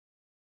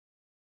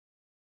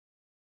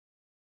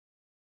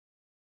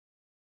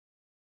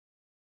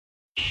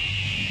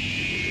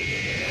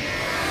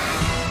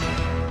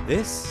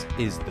This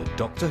is the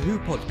Doctor Who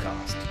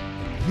podcast,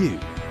 and you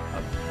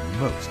are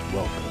most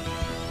welcome.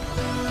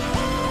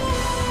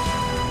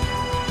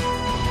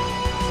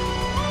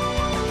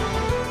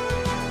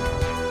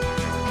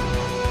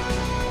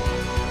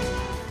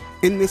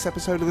 In this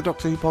episode of the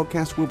Doctor Who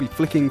podcast, we'll be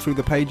flicking through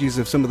the pages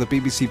of some of the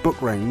BBC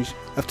book range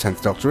of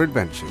 10th Doctor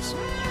adventures.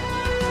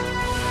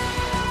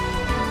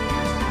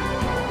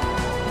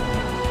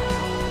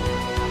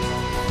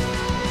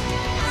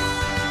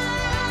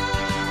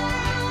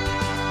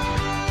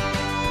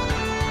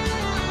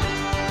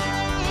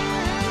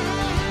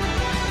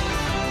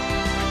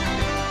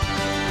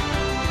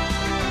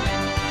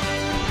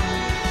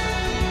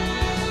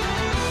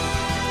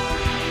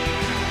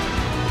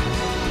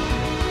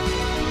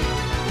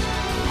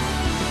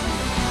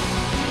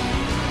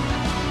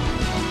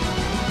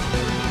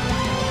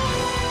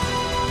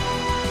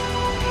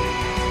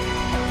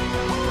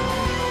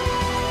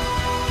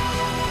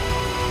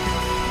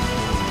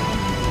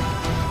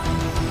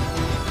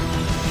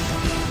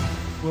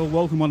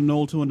 Welcome one and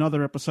all to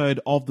another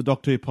episode of the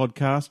Doctor Who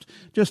podcast.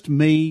 Just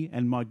me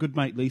and my good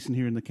mate Leeson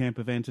here in the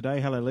camper van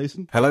today. Hello,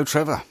 Leeson. Hello,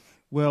 Trevor.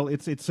 Well,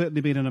 it's certainly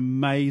been an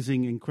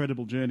amazing,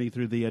 incredible journey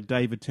through the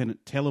David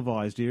Tennant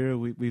televised era.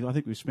 I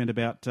think we've spent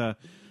about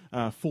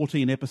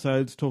 14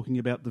 episodes talking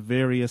about the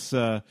various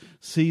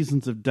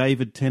seasons of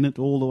David Tennant,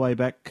 all the way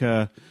back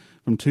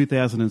from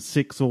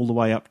 2006 all the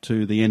way up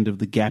to the end of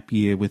the gap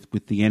year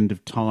with The End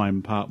of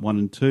Time, Part 1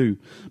 and 2.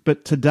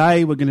 But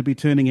today we're going to be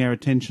turning our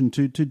attention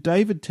to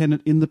David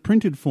Tennant in the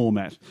printed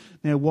format.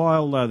 Now,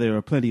 while there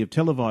are plenty of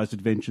televised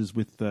adventures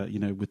with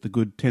the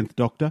good 10th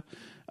Doctor,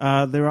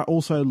 there are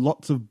also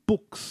lots of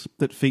books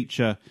that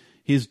feature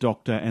his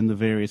Doctor and the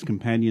various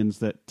companions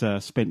that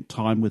spent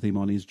time with him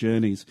on his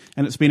journeys.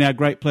 And it's been our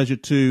great pleasure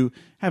to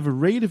have a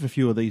read of a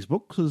few of these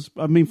books.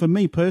 I mean, for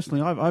me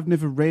personally, I've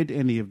never read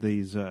any of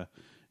these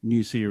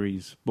new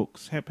series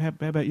books. How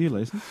about you,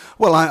 Leeson?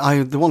 Well,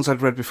 I the ones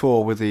I'd read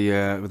before were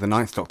the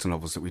Ninth Doctor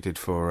novels that we did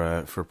for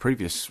a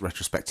previous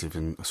retrospective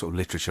and sort of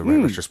literature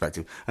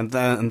retrospective, and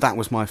that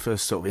was my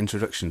first sort of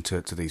introduction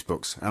to these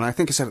books. And I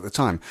think I said at the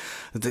time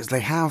that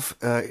they have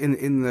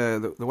in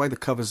the way the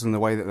covers and the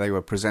way that they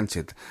were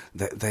presented,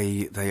 that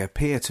they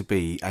appear to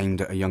be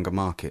aimed at a younger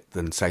market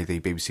than, say, the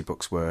BBC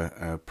books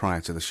were prior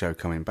to the show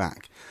coming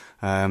back.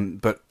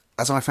 But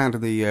as I found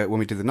when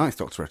we did the Ninth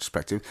Doctor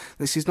retrospective,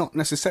 this is not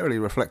necessarily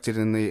reflected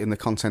in the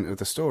content of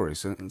the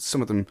stories. And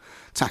some of them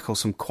tackle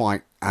some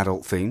quite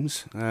adult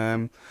themes,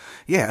 and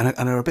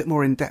are a bit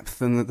more in depth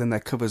than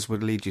their covers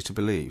would lead you to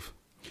believe.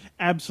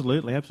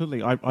 Absolutely.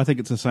 I think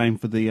it's the same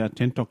for the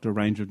 10th Doctor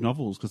range of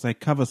novels, because they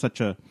cover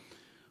such a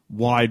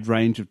wide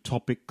range of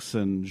topics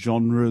and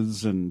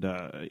genres and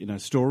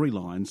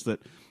storylines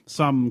that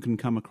some can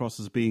come across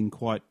as being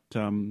quite,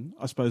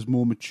 I suppose,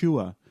 more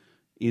mature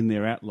in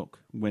their outlook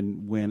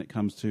when it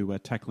comes to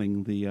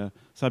tackling the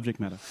subject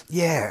matter.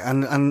 Yeah,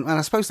 and I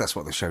suppose that's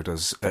what the show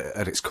does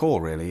at its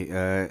core, really.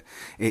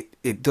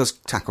 It does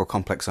tackle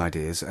complex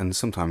ideas and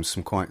sometimes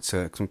some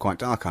quite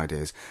dark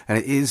ideas, and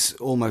it is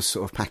almost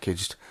sort of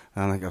packaged,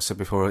 I think I've said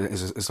before,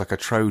 as like a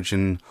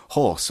Trojan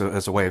horse,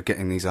 as a way of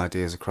getting these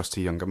ideas across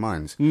to younger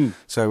minds.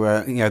 So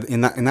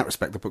in that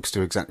respect, the books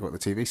do exactly what the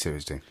TV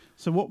series do.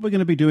 So what we're going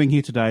to be doing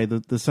here today,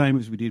 the same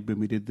as we did when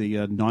we did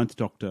the Ninth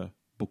Doctor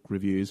book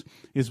reviews,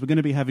 is we're going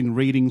to be having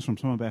readings from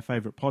some of our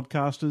favourite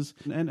podcasters.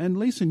 And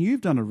Leeson,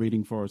 you've done a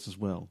reading for us as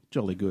well.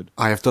 Jolly good.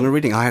 I have done a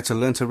reading. I had to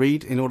learn to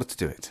read in order to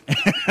do it.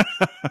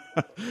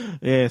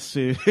 Yes.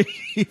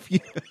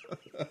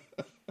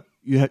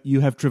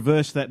 You have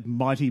traversed that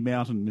mighty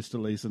mountain,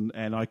 Mr. Leeson,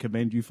 and I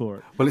commend you for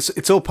it. Well,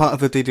 it's all part of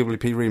the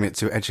DWP remit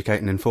to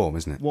educate and inform,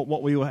 isn't it?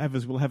 What we will have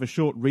is we'll have a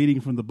short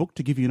reading from the book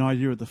to give you an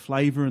idea of the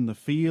flavour and the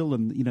feel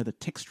and the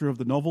texture of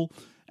the novel,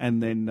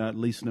 and then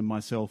Leeson and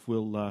myself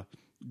will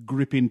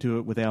grip into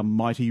it with our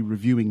mighty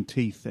reviewing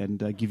teeth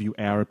and give you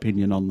our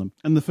opinion on them.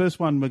 And the first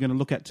one we're going to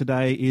look at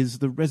today is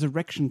The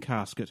Resurrection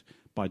Casket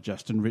by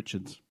Justin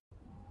Richards.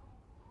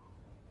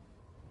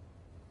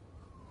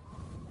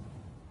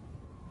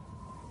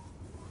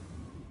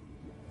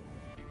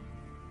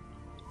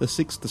 The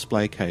sixth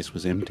display case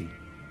was empty,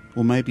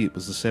 or maybe it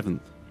was the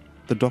seventh.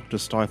 The Doctor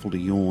stifled a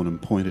yawn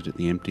and pointed at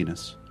the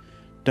emptiness.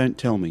 Don't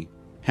tell me,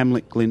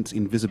 Hamlet Glint's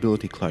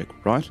invisibility cloak,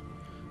 right?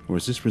 Or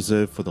is this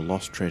reserved for the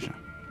lost treasure?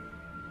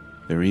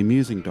 Very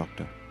amusing,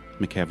 Doctor,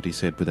 McCavity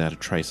said without a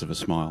trace of a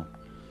smile.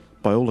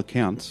 By all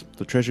accounts,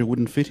 the treasure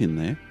wouldn't fit in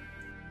there.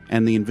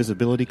 And the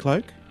invisibility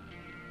cloak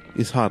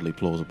is hardly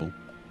plausible.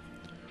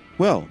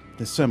 Well,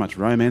 there's so much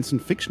romance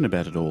and fiction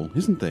about it all,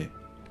 isn't there?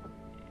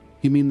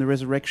 You mean the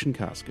resurrection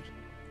casket?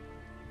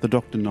 The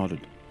Doctor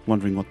nodded,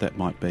 wondering what that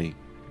might be.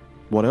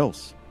 What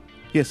else?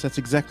 Yes, that's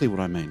exactly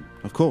what I mean,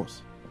 of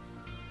course.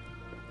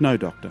 No,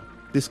 Doctor,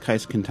 this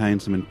case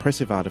contains some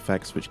impressive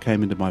artefacts which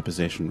came into my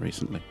possession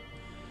recently,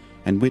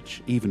 and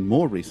which, even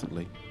more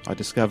recently, I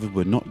discovered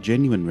were not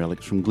genuine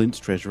relics from Glint's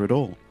treasure at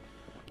all,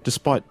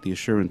 despite the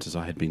assurances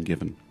I had been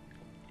given.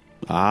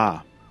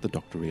 Ah, the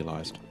Doctor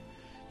realised.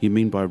 You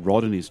mean by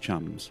Rod and his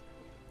chums.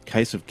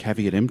 Case of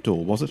caveat emptor,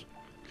 was it?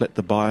 Let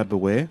the buyer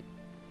beware?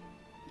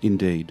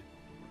 Indeed.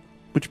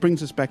 Which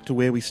brings us back to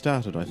where we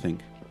started, I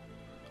think.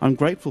 I'm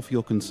grateful for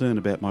your concern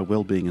about my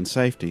well-being and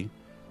safety,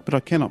 but I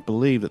cannot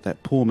believe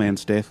that poor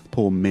men's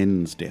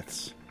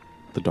deaths,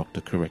 the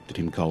doctor corrected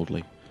him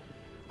coldly.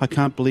 I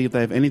can't believe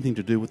they have anything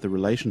to do with the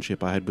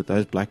relationship I had with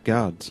those black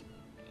guards.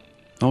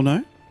 Oh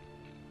no?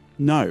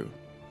 No,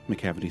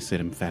 McCavity said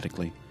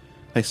emphatically.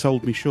 They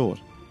sold me short.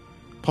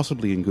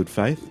 Possibly in good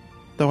faith,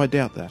 though I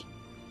doubt that.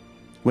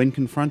 When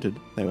confronted,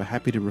 they were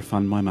happy to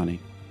refund my money.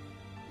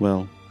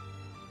 Well,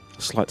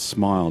 a slight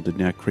smile did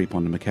now creep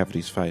onto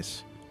McCavity's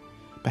face.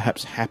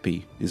 Perhaps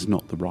happy is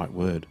not the right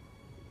word.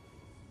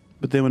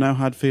 But there were no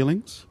hard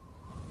feelings?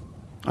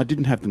 I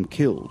didn't have them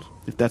killed,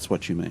 if that's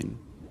what you mean.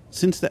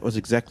 Since that was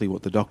exactly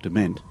what the doctor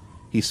meant,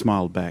 he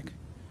smiled back.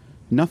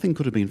 Nothing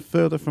could have been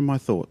further from my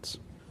thoughts,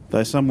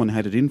 though someone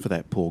had it in for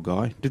that poor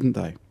guy, didn't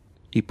they?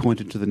 He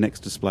pointed to the next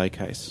display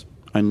case,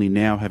 only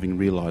now having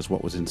realised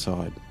what was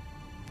inside.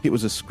 It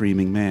was a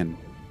screaming man.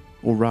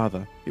 Or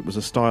rather, it was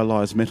a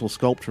stylised metal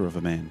sculpture of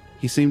a man.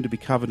 He seemed to be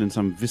covered in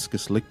some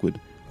viscous liquid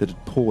that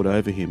had poured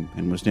over him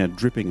and was now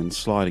dripping and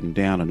sliding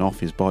down and off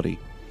his body.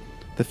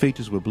 The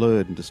features were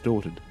blurred and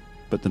distorted,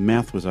 but the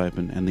mouth was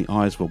open and the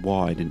eyes were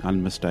wide in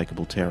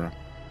unmistakable terror.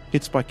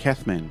 "It's by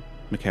Cathman,"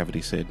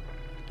 McCavity said,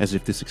 as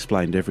if this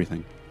explained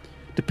everything,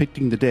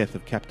 depicting the death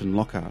of Captain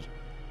Lockhart.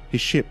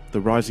 His ship, the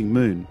Rising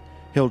Moon,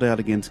 held out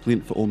against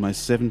Glint for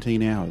almost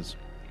 17 hours.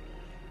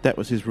 That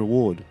was his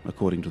reward,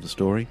 according to the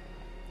story,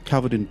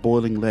 covered in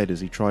boiling lead as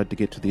he tried to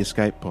get to the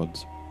escape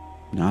pods.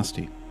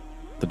 Nasty,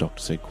 the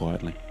doctor said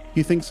quietly.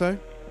 You think so?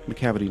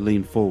 McCavity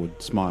leaned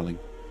forward, smiling.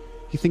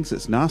 He thinks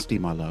it's nasty,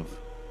 my love,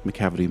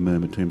 McCavity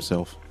murmured to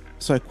himself,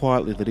 so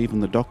quietly that even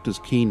the doctor's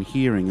keen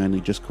hearing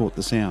only just caught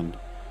the sound.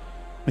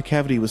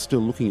 McCavity was still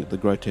looking at the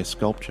grotesque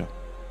sculpture.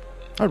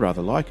 I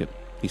rather like it,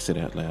 he said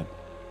out loud.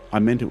 I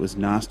meant it was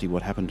nasty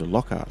what happened to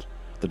Lockhart,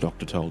 the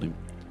doctor told him.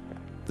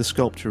 The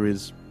sculpture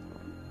is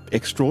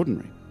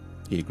extraordinary,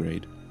 he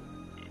agreed,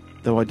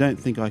 though I don't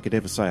think I could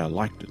ever say I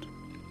liked it.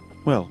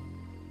 Well,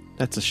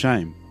 that's a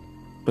shame,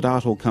 but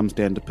art all comes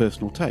down to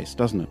personal taste,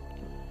 doesn't it?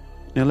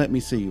 Now let me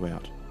see you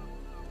out.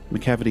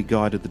 McCavity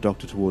guided the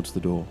doctor towards the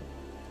door.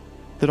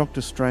 The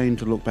doctor strained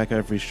to look back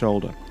over his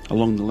shoulder,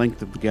 along the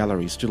length of the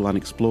gallery still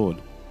unexplored.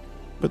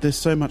 But there's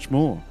so much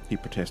more, he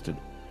protested,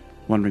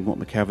 wondering what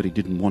McCavity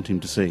didn't want him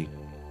to see.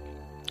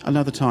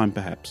 Another time,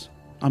 perhaps.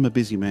 I'm a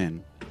busy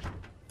man.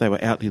 They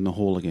were out in the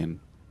hall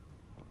again.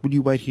 Will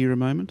you wait here a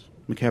moment?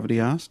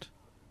 McCavity asked.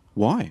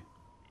 Why?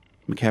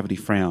 McCavity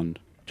frowned,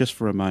 just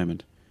for a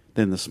moment.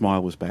 Then the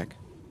smile was back.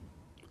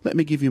 Let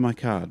me give you my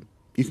card.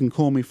 You can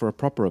call me for a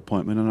proper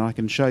appointment and I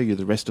can show you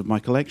the rest of my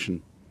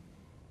collection.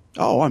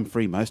 Oh, I'm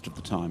free most of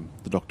the time,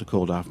 the doctor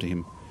called after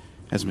him,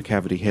 as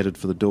McCavity headed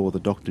for the door the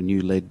doctor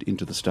knew led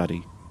into the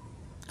study.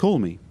 Call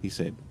me, he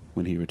said,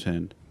 when he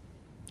returned.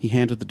 He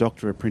handed the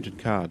doctor a printed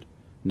card,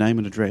 name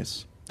and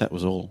address, that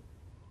was all.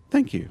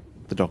 Thank you,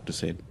 the doctor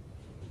said,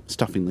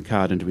 stuffing the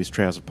card into his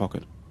trouser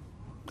pocket.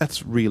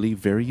 That's really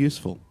very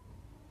useful,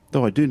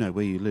 though I do know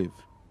where you live.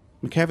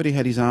 McCavity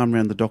had his arm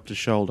round the doctor's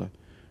shoulder,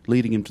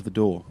 leading him to the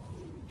door.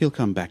 He'll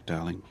come back,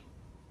 darling,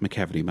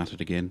 McCavity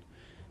muttered again,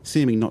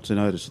 seeming not to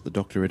notice that the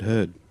doctor had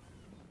heard.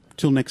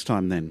 Till next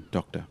time then,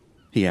 doctor,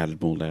 he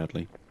added more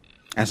loudly.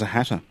 As a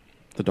hatter,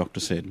 the doctor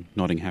said,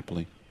 nodding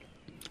happily.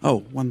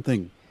 Oh, one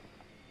thing.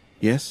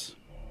 Yes?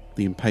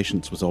 The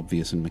impatience was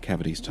obvious in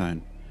McCavity's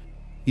tone.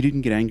 You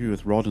didn't get angry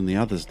with Rod and the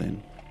others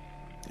then?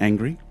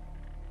 Angry?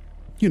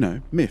 You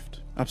know,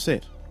 miffed,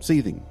 upset,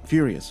 seething,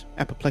 furious,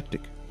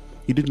 apoplectic.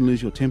 You didn't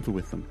lose your temper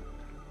with them.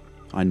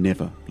 I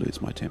never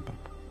lose my temper,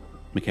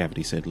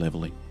 McCavity said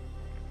levelly.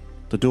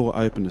 The door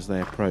opened as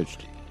they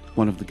approached,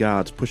 one of the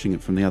guards pushing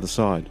it from the other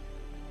side.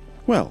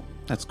 Well,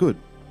 that's good,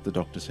 the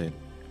doctor said.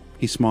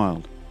 He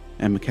smiled,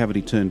 and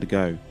McCavity turned to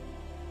go.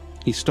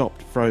 He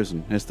stopped,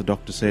 frozen, as the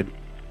doctor said,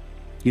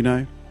 You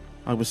know,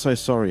 I was so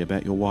sorry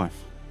about your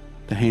wife.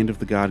 The hand of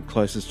the guard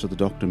closest to the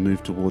doctor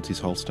moved towards his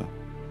holster.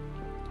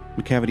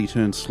 McCavity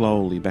turned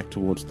slowly back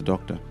towards the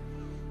doctor.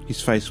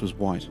 His face was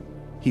white.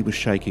 He was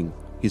shaking.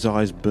 His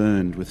eyes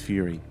burned with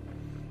fury.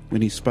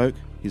 When he spoke,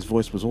 his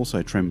voice was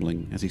also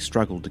trembling as he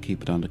struggled to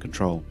keep it under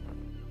control.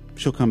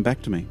 She'll come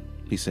back to me,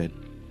 he said.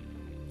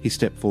 He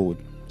stepped forward,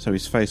 so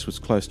his face was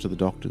close to the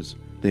doctor's,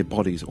 their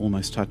bodies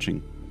almost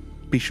touching.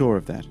 Be sure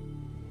of that.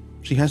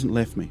 She hasn't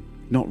left me.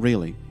 Not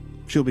really.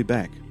 She'll be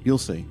back. You'll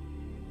see.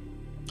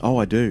 Oh,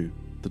 I do,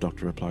 the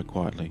doctor replied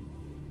quietly.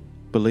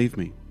 Believe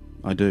me,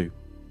 I do.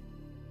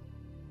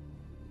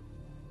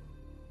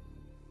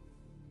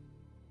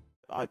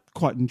 I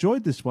quite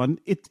enjoyed this one.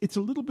 It's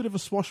a little bit of a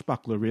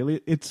swashbuckler,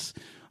 really. It's,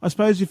 I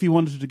suppose, if you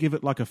wanted to give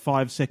it like a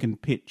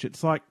 5-second pitch,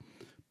 it's like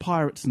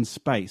Pirates in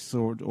Space,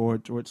 or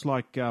it's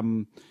like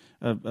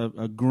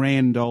a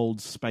grand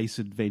old space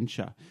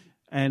adventure.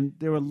 And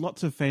there are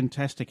lots of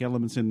fantastic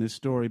elements in this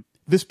story.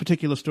 This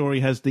particular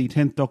story has the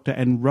 10th Doctor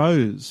and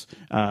Rose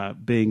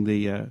being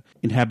the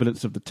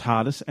inhabitants of the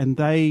TARDIS, and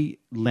they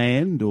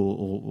land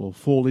or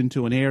fall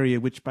into an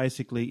area which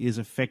basically is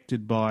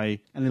affected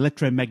by an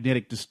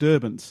electromagnetic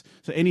disturbance.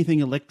 So anything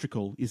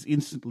electrical is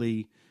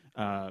instantly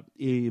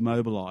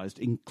immobilised,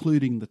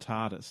 including the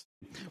TARDIS.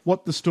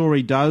 What the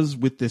story does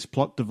with this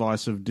plot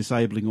device of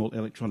disabling all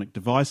electronic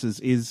devices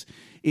is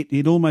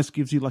it almost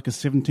gives you like a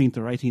 17th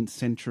or 18th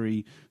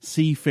century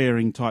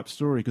seafaring type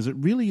story, because it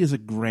really is a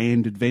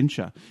grand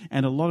adventure.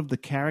 And a lot of the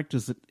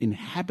characters that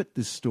inhabit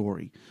this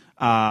story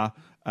are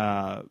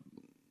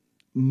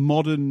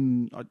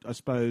modern, I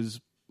suppose,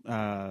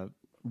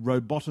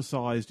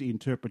 roboticized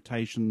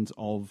interpretations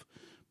of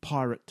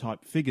pirate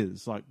type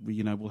figures. Like,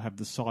 we'll have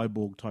the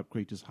cyborg type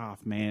creatures,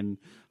 half man,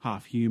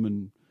 half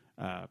human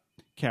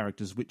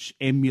characters, which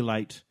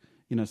emulate,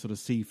 sort of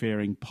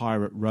seafaring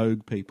pirate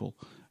rogue people.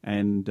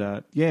 And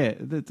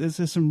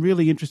there's some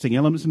really interesting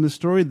elements in the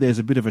story. There's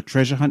a bit of a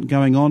treasure hunt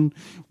going on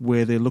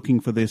where they're looking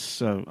for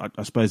this,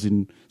 I suppose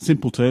in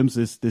simple terms,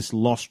 this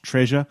lost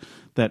treasure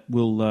that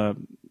will,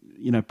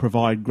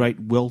 provide great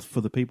wealth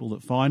for the people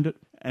that find it.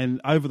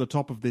 And over the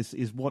top of this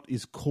is what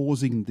is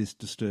causing this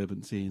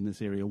disturbance in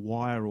this area.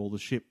 Why are all the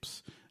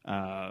ships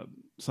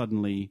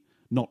suddenly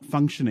not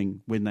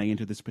functioning when they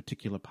enter this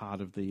particular part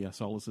of the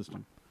solar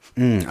system?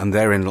 And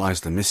therein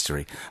lies the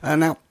mystery.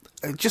 Now,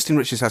 Justin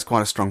Richards has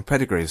quite a strong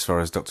pedigree as far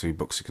as Doctor Who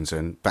books are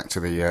concerned, back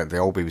to the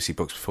old BBC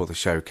books before the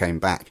show came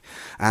back,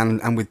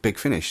 and with Big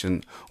Finish.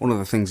 And one of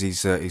the things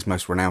he's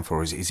most renowned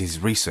for is his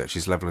research,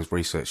 his level of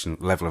research and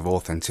level of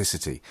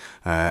authenticity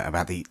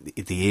about the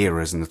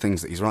eras and the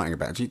things that he's writing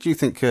about. Do you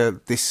think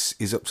this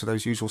is up to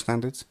those usual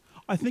standards?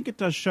 I think it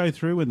does show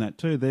through in that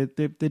too.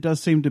 There does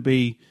seem to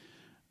be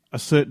a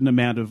certain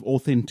amount of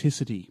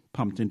authenticity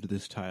pumped into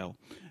this tale.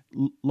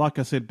 Like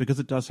I said, because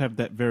it does have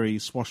that very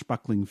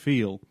swashbuckling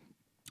feel,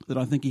 that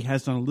I think he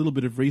has done a little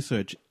bit of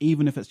research,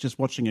 even if it's just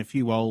watching a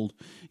few old,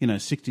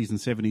 60s and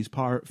 70s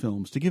pirate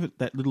films, to give it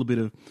that little bit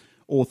of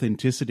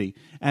authenticity.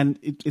 And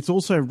it's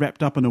also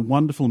wrapped up in a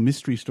wonderful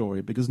mystery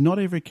story, because not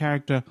every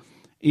character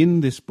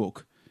in this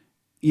book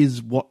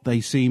is what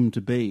they seem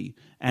to be.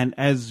 And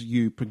as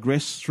you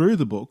progress through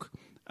the book,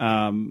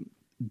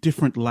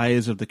 different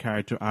layers of the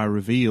character are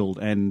revealed,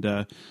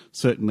 and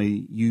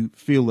certainly you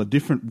feel a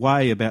different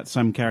way about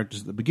some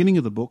characters at the beginning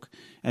of the book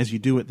as you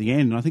do at the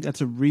end. And I think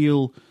that's a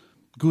real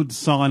good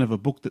sign of a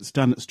book that's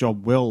done its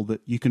job well,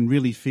 that you can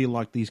really feel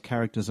like these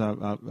characters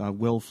are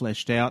well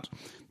fleshed out,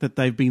 that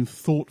they've been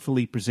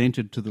thoughtfully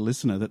presented to the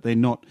listener, that they're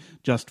not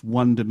just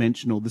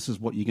one-dimensional, this is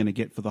what you're going to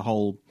get for the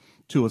whole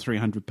 200 or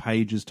 300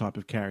 pages type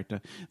of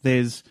character.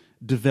 There's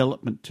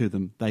development to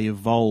them. They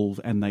evolve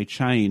and they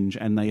change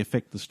and they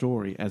affect the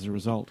story as a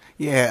result.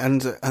 Yeah,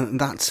 and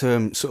that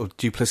sort of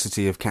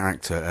duplicity of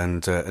character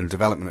and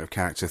development of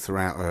character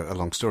throughout a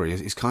long story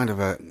is kind of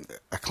a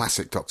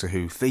classic Doctor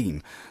Who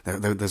theme.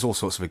 There's all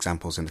sorts of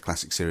examples in the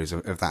classic series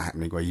of that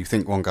happening, where you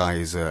think one guy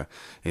is a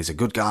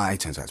good guy,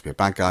 turns out to be a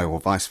bad guy, or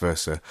vice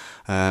versa.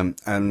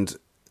 And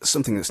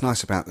something that's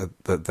nice about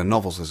the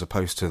novels as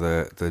opposed to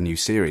the new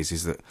series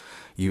is that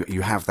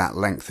you have that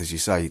length, as you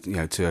say,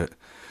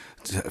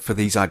 for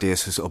these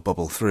ideas to sort of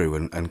bubble through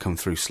and come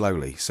through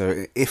slowly.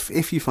 So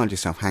if you find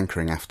yourself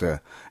hankering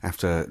after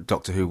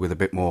Doctor Who with a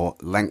bit more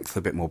length,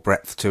 a bit more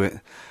breadth to it,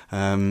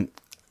 than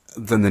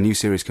the new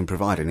series can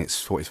provide in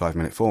its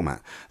 45-minute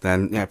format,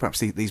 then perhaps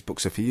these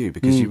books are for you,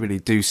 because you really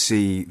do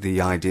see the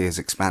ideas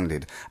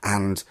expanded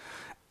and,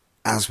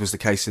 as was the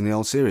case in the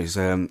old series,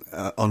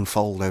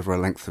 unfold over a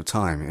length of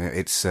time.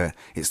 It's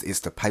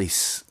the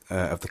pace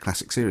of the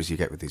classic series you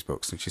get with these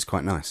books, which is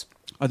quite nice.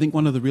 I think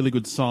one of the really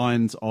good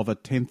signs of a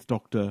 10th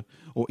Doctor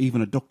or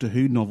even a Doctor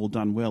Who novel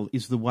done well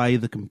is the way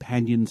the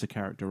companions are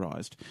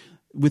characterised.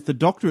 With the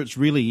Doctor, it's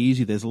really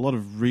easy. There's a lot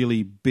of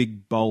really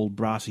big, bold,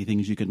 brassy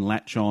things you can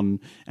latch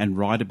on and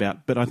write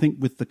about. But I think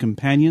with the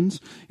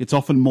companions, it's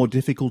often more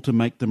difficult to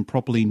make them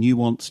properly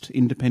nuanced,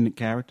 independent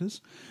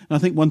characters. And I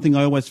think one thing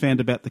I always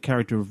found about the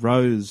character of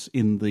Rose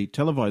in the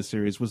televised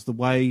series was the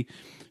way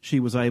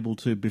she was able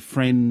to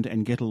befriend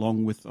and get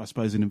along with, I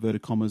suppose in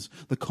inverted commas,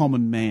 the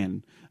common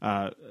man.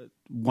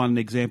 One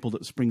example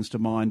that springs to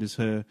mind is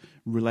her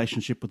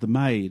relationship with the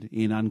maid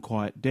in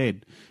Unquiet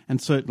Dead. And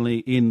certainly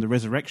in The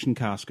Resurrection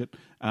Casket,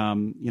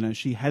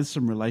 she has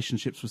some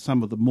relationships with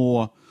some of the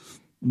more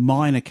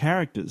minor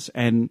characters.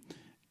 And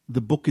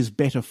the book is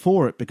better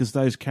for it because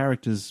those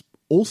characters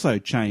also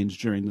change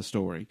during the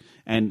story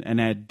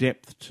and add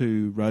depth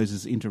to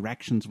Rose's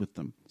interactions with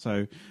them.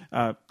 So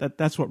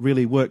that's what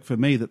really worked for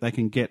me, that they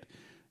can get,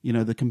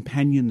 the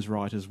companions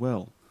right as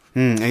well.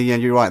 Yeah,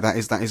 you're right. That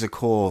is a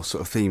core sort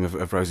of theme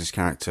of Rose's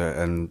character,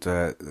 and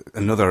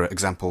another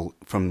example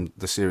from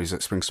the series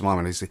that springs to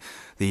mind is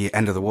the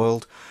End of the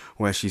World,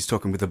 where she's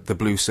talking with the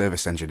Blue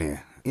Service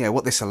engineer.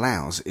 What this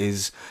allows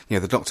is,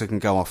 the Doctor can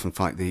go off and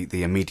fight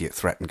the immediate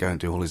threat and go and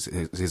do all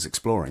his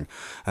exploring,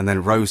 and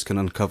then Rose can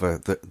uncover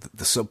the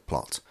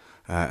subplot,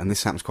 and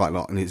this happens quite a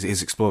lot, and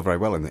is explored very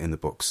well in the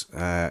books.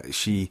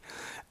 She,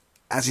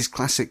 as is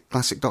classic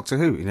Doctor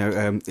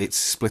Who, it's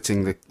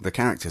splitting the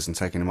characters and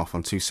taking them off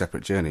on two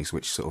separate journeys,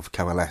 which sort of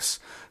coalesce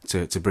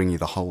to bring you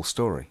the whole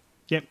story.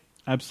 Yep,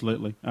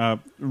 absolutely.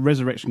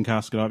 Resurrection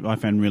Casket I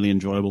found really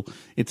enjoyable.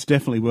 It's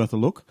definitely worth a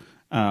look.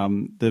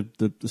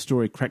 The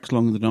story cracks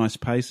along at a nice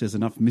pace. There's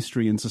enough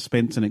mystery and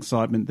suspense and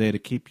excitement there to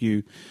keep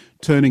you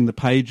turning the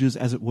pages,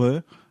 as it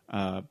were.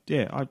 I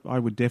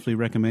would definitely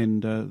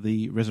recommend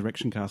The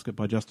Resurrection Casket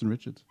by Justin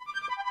Richards.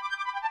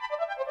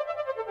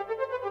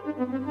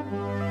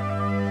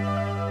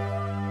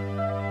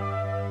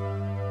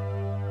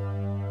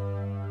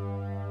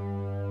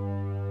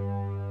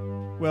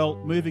 Well,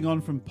 moving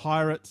on from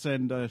pirates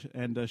and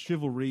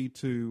chivalry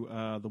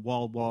to the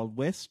Wild Wild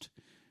West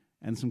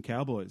and some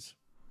cowboys.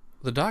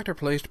 The doctor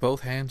placed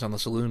both hands on the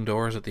saloon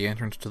doors at the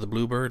entrance to the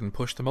Bluebird and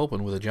pushed them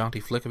open with a jaunty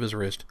flick of his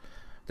wrist.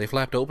 They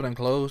flapped open and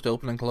closed,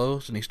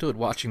 and he stood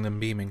watching them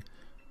beaming.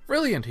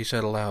 "Brilliant," he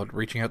said aloud,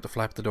 reaching out to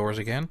flap the doors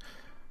again.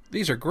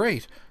 "These are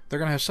great. They're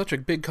going to have such a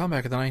big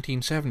comeback in the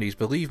 1970s,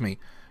 believe me.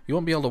 You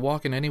won't be able to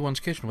walk in anyone's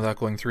kitchen without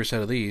going through a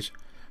set of these."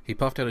 He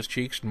puffed out his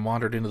cheeks and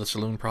wandered into the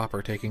saloon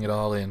proper, taking it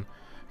all in.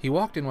 He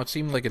walked in what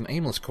seemed like an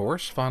aimless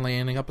course, finally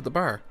ending up at the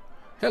bar.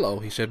 "Hello,"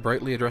 he said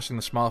brightly, addressing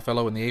the small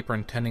fellow in the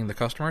apron tending the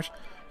customers.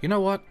 "You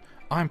know what?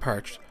 I'm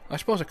parched. I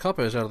suppose a cuppa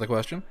is out of the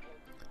question."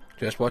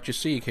 "Just what you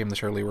see," came the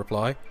surly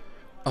reply.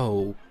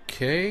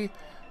 "Okay."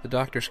 The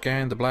doctor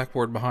scanned the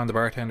blackboard behind the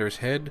bartender's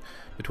head,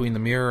 between the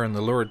mirror and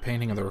the lurid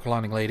painting of the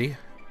reclining lady.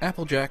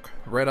 "Applejack,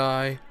 Red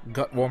Eye,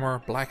 Gut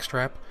Warmer,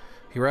 Blackstrap."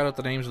 He read out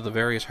the names of the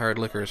various hard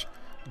liquors.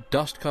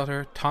 "Dust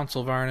Cutter,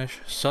 Tonsil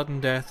Varnish, Sudden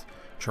Death,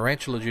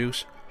 Tarantula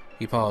Juice."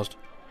 He paused.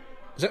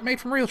 "Is that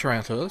made from real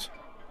tarantulas?"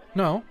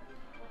 "No."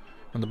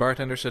 When the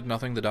bartender said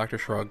nothing, the doctor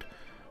shrugged.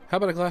 "How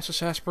about a glass of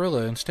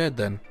sarsaparilla instead,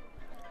 then?"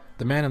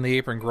 The man in the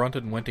apron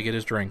grunted and went to get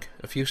his drink.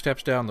 A few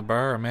steps down the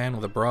bar, a man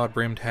with a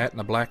broad-brimmed hat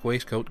and a black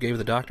waistcoat gave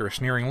the doctor a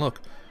sneering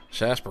look.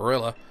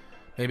 "Sarsaparilla?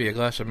 Maybe a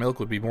glass of milk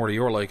would be more to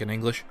your liking,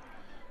 English."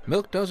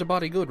 "Milk does a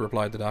body good,"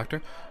 replied the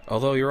doctor,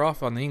 "although you're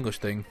off on the English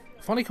thing.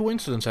 Funny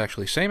coincidence,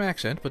 actually. Same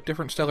accent, but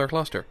different stellar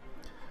cluster."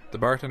 The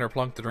bartender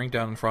plunked the drink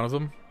down in front of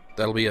him.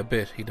 "That'll be a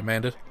bit," he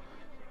demanded.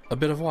 "A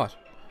bit of what?"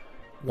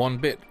 "1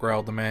 bit,"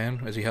 growled the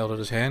man as he held out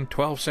his hand.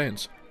 12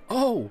 cents.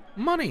 "Oh,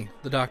 money!"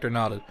 The doctor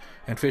nodded,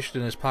 and fished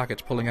in his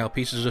pockets, pulling out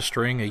pieces of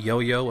string, a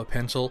yo-yo, a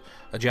pencil,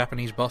 a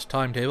Japanese bus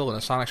timetable, and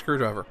a sonic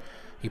screwdriver.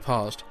 He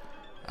paused.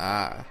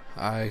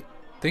 I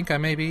think I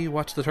may be,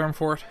 what's the term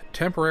for it?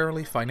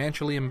 Temporarily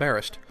financially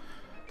embarrassed."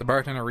 The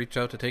bartender reached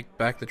out to take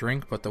back the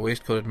drink, but the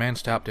waistcoated man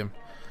stopped him.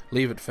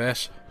 "Leave it,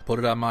 Fess. Put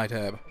it on my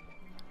tab."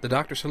 The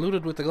doctor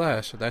saluted with the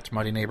glass. "That's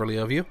mighty neighbourly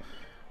of you."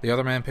 The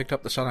other man picked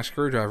up the sonic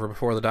screwdriver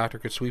before the doctor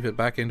could sweep it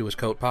back into his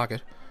coat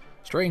pocket.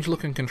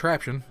 "Strange-looking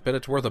contraption. Bet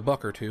it's worth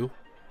 $1 or $2.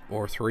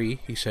 Or $3,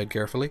 he said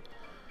carefully.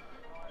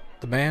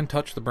 The man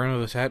touched the brim of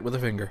his hat with a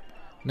finger.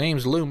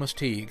 "Name's Loomis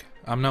Teague.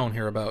 I'm known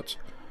hereabouts."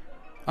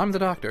 "I'm the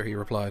doctor," he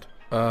replied.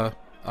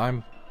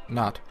 I'm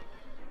not."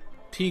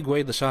 Teague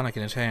weighed the sonic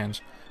in his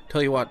hands.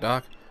 "Tell you what,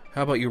 Doc.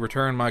 How about you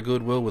return my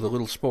goodwill with a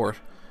little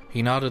sport?"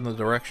 He nodded in the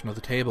direction of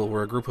the table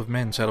where a group of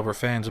men sat over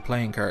fans of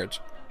playing cards.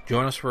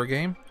 "Join us for a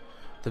game?"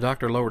 The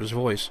doctor lowered his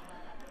voice.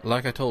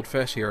 "Like I told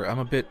Fess here, I'm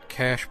a bit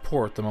cash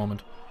poor at the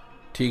moment."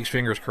 Teague's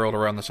fingers curled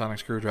around the sonic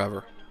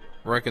screwdriver.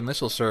 "Reckon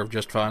this'll serve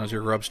just fine as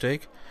your grub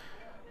steak."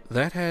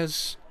 "That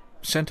has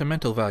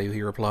sentimental value,"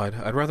 he replied.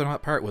 "I'd rather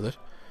not part with it."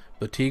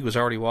 But Teague was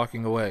already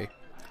walking away.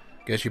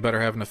 "Guess you better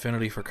have an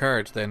affinity for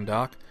cards then,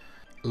 Doc."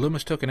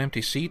 Loomis took an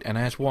empty seat, and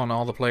as one,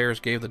 all the players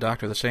gave the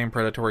doctor the same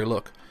predatory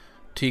look.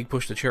 Teague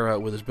pushed the chair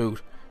out with his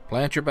boot.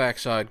 "Plant your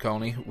backside,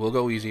 Coney. We'll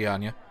go easy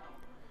on you."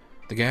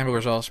 The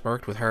gamblers all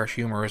smirked with harsh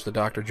humor as the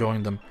doctor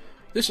joined them.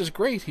 "This is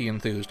great," he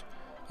enthused.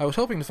 "I was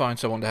hoping to find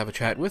someone to have a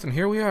chat with, and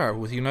here we are,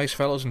 with you nice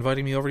fellows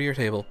inviting me over to your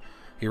table."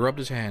 He rubbed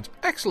his hands.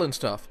 "Excellent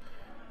stuff."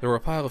 There were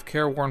a pile of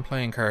careworn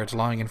playing cards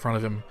lying in front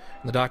of him,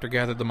 and the doctor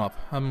gathered them up.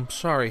 "I'm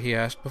sorry," he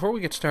asked. "Before we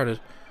get started,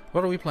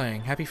 what are we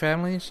playing? Happy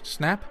Families?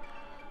 Snap?"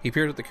 He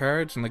peered at the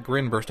cards, and the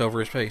grin burst over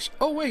his face.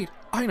 "Oh, wait,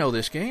 I know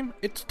this game.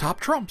 It's Top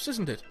Trumps,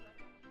 isn't it?"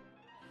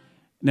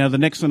 Now, the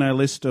next on our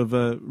list of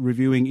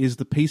reviewing is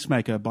The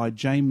Peacemaker by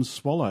James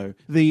Swallow.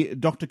 The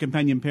Doctor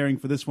companion pairing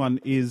for this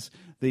one is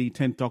the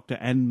 10th Doctor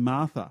and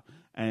Martha,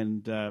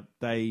 and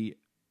they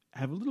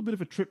have a little bit of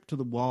a trip to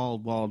the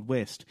Wild Wild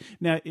West.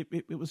 Now,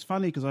 it was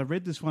funny because I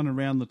read this one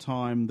around the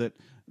time that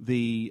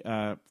the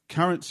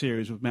current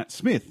series with Matt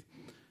Smith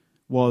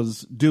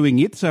was doing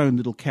its own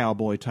little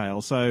cowboy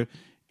tale, so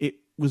it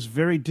was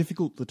very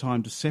difficult at the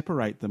time to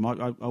separate them.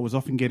 I was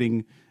often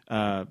getting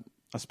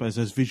I suppose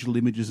those visual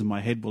images in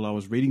my head while I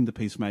was reading The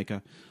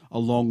Peacemaker,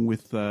 along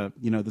with the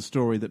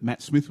story that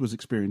Matt Smith was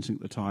experiencing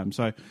at the time.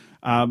 So,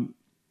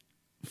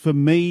 for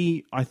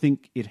me, I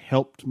think it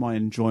helped my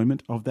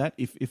enjoyment of that.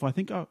 I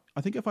think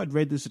if I'd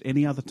read this at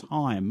any other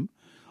time,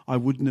 I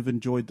wouldn't have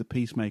enjoyed The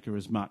Peacemaker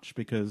as much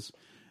because,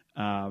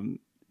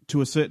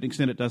 to a certain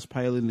extent, it does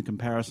pale in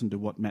comparison to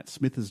what Matt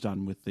Smith has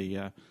done with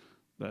the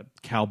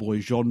cowboy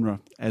genre,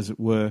 as it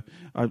were.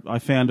 I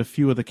found a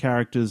few of the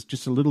characters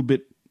just a little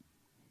bit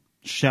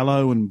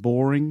shallow and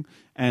boring,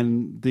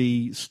 and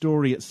the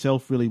story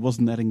itself really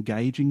wasn't that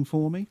engaging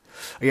for me.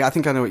 Yeah, I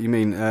think I know what you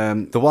mean.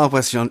 The Wild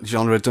West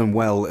genre done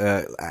well,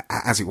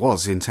 as it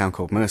was in Town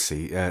Called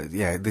Mercy.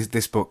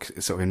 This book,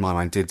 sort of in my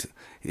mind, it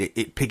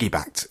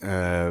piggybacked,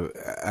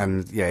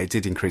 and yeah, it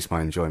did increase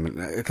my enjoyment,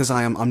 because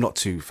I'm not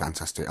too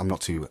fantastic. I'm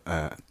not too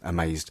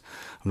amazed.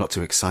 I'm not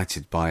too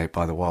excited by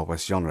the Wild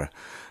West genre,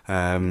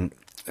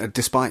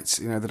 despite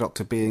the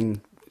Doctor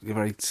being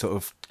very sort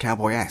of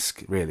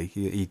cowboy-esque, really.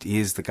 He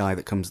is the guy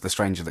the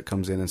stranger that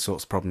comes in and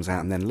sorts problems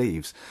out and then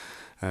leaves.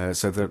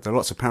 So there are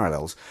lots of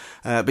parallels.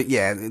 But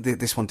yeah,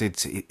 this one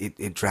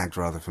it dragged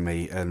rather for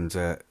me, and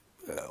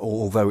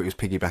although it was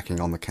piggybacking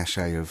on the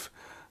cachet of,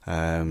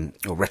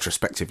 or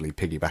retrospectively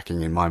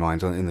piggybacking in my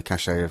mind in the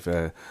cachet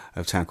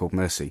of Town Called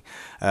Mercy,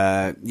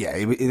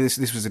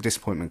 this was a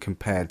disappointment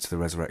compared to the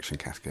Resurrection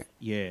Casket.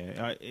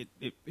 Yeah,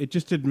 it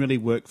just didn't really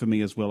work for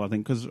me as well, I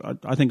think, because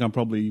I think I'm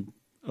probably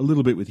a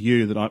little bit with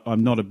you that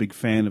I'm not a big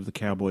fan of the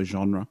cowboy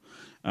genre.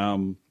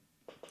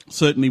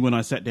 Certainly when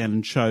I sat down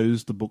and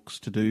chose the books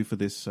to do for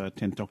this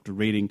 10th Doctor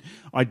reading,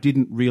 I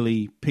didn't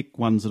really pick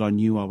ones that I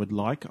knew I would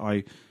like.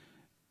 I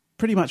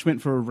pretty much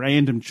went for a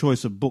random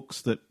choice of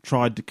books that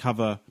tried to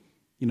cover,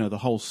 the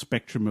whole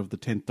spectrum of the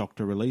 10th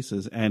Doctor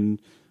releases. And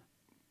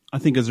I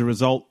think as a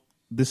result,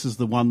 this is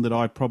the one that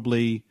I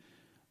probably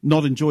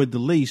not enjoyed the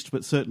least,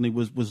 but certainly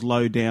was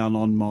low down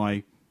on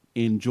my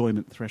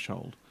enjoyment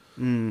threshold.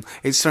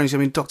 It's strange. I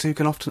mean, Doctor Who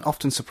can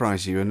often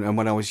surprise you. And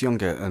when I was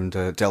younger and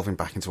delving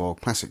back into old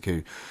classic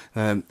Who,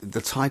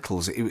 the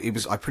titles, it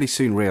was. I pretty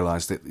soon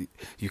realised that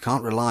you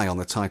can't rely on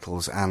the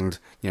titles and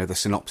the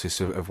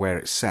synopsis of where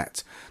it's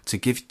set to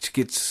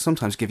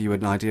sometimes give you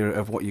an idea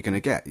of what you're going to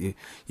get.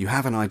 You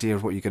have an idea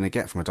of what you're going to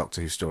get from a Doctor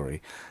Who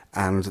story,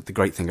 and the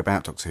great thing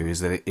about Doctor Who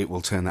is that it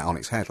will turn that on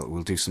its head. It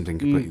will do something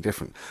completely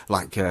different.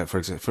 Like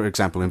for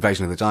example,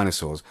 Invasion of the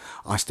Dinosaurs.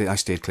 I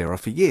steered clear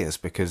of for years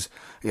because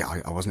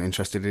I wasn't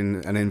interested in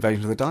an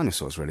invasion of the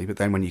dinosaurs really, but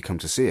then when you come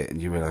to see it and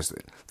you realise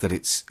that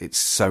it's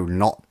so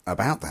not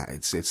about that,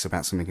 it's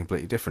about something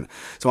completely different.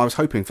 So I was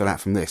hoping for that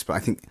from this, but I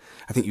think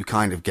you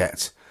kind of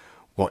get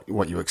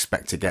what you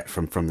expect to get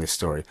from this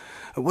story.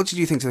 What did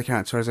you think to the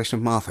characterisation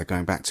of Martha,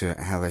 going back to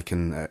how they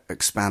can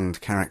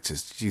expand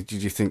characters? Did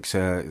you think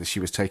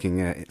she was taken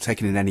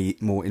in any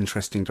more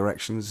interesting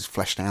directions,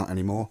 fleshed out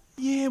any more?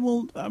 Yeah,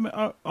 well,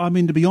 I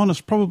mean, to be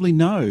honest, probably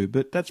no,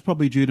 but that's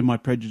probably due to my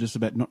prejudice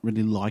about not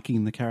really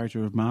liking the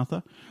character of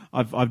Martha.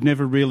 I've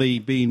never really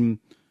been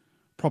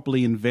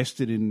properly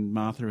invested in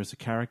Martha as a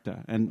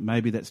character, and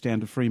maybe that's down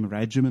to Freema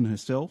Agyeman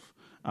herself.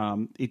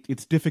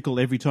 It's difficult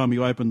every time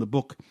you open the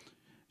book.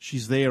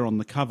 She's there on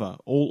the cover.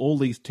 All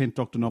these 10th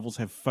Doctor novels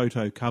have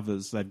photo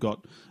covers. They've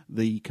got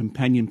the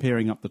companion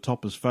pairing up the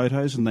top as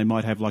photos, and they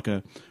might have like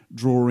a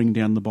drawing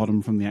down the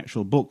bottom from the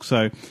actual book.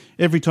 So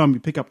every time you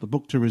pick up the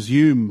book to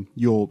resume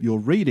your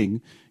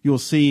reading, you're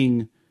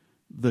seeing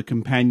the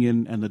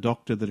companion and the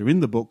Doctor that are in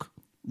the book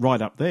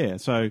right up there.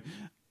 So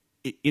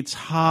it's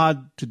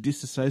hard to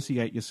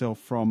disassociate yourself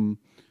from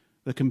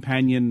the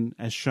companion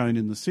as shown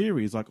in the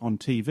series, like on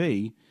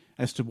TV,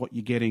 as to what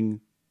you're getting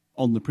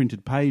on the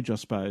printed page, I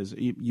suppose.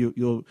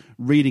 You're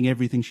reading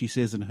everything she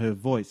says in her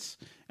voice,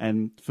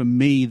 and for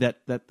me,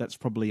 that's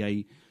probably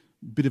a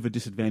bit of a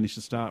disadvantage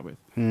to start with.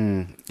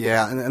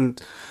 Yeah, and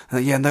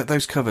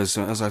those covers,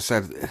 as I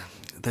said,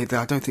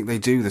 I don't think they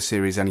do the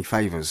series any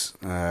favours.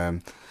 I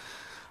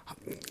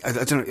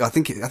don't know. I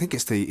think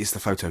it's the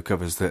photo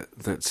covers that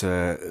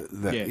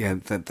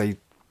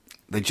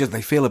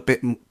they feel a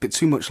bit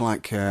too much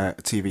like a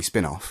TV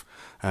spin-off.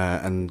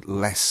 And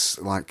less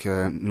like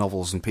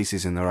novels and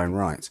pieces in their own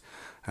right.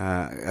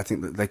 I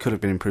think that they could have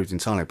been improved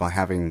entirely by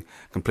having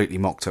completely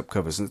mocked-up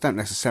covers, and they don't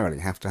necessarily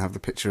have to have the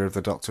picture of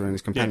the Doctor and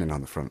his companion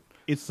on the front.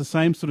 It's the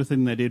same sort of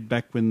thing they did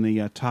back when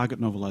the Target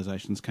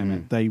novelisations came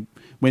out. They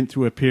went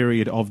through a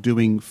period of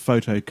doing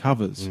photo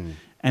covers,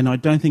 and I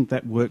don't think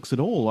that works at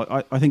all.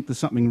 I think there's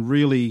something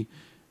really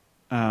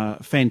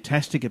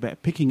fantastic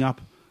about picking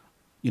up,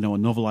 a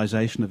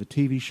novelisation of a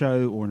TV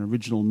show or an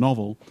original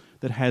novel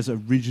that has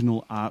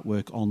original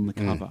artwork on the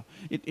cover.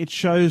 It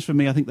shows, for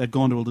me, I think they've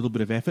gone to a little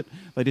bit of effort.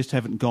 They just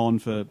haven't gone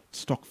for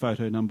stock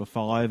photo number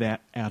 5 out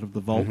of the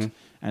vault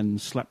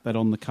and slapped that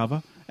on the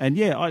cover. And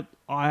yeah,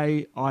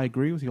 I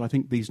agree with you. I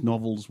think these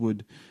novels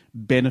would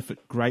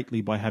benefit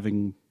greatly by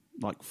having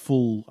like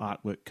full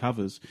artwork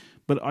covers.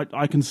 But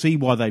I can see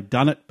why they've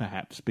done it,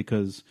 perhaps,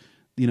 because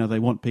they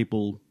want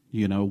people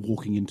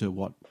walking into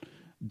what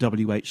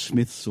W.H.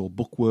 Smith's or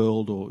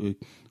Bookworld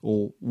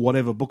or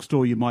whatever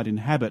bookstore you might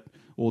inhabit,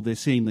 or they're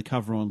seeing the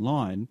cover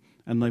online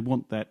and they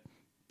want that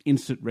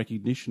instant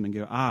recognition and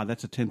go,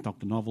 that's a 10th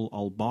Doctor novel,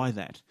 I'll buy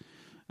that.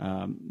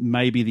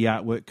 Maybe the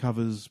artwork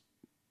covers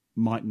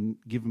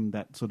mightn't give them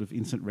that sort of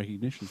instant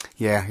recognition.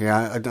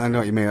 Yeah, I know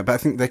what you mean, but I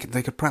think they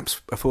could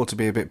perhaps afford to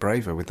be a bit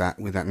braver with that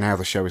now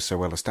the show is so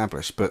well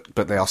established, but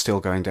they are still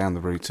going down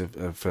the route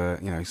of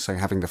say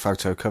having the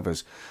photo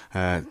covers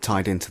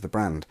tied into the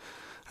brand.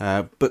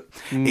 But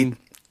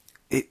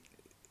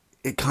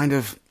it kind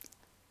of,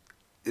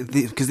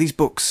 because these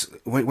books,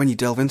 when you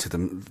delve into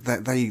them,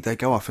 they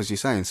go off, as you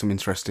say, in some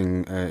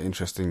interesting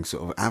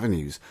sort of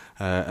avenues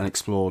and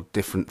explore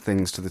different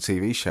things to the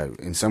TV show.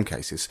 In some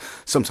cases,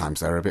 sometimes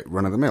they're a bit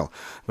run of the mill,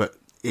 but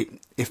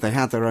if they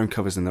had their own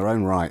covers in their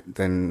own right,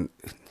 then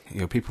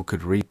people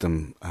could read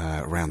them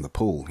around the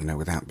pool,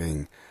 without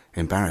being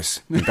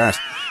embarrassed. do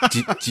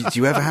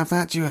you ever have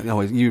that?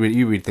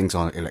 You read things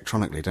on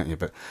electronically, don't you?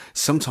 But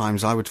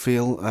sometimes I would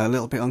feel a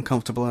little bit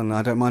uncomfortable, and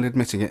I don't mind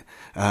admitting it,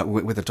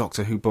 with a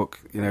Doctor Who book,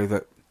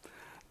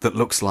 that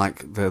looks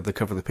like the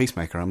cover of the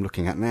Peacemaker I'm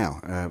looking at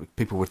now.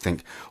 People would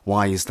think,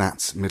 why is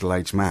that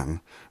middle-aged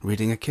man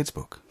reading a kid's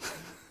book?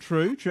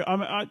 True.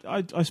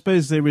 I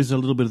suppose there is a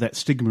little bit of that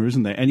stigma,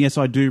 isn't there? And yes,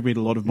 I do read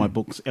a lot of my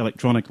books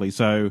electronically.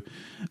 So,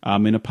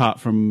 apart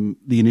from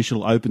the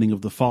initial opening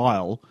of the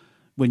file,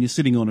 when you're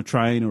sitting on a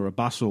train or a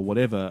bus or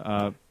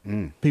whatever,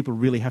 people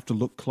really have to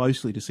look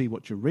closely to see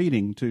what you're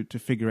reading to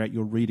figure out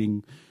you're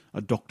reading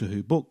a Doctor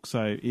Who book.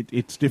 So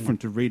it's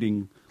different to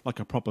reading like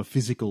a proper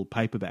physical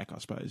paperback, I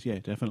suppose. Yeah,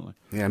 definitely.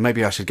 Yeah,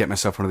 maybe I should get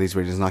myself one of these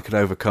readers and I could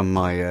overcome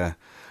my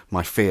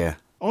fear.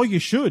 Oh, you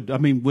should. I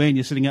mean, when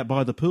you're sitting out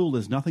by the pool,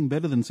 there's nothing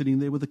better than sitting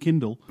there with a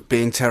Kindle.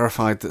 Being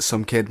terrified that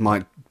some kid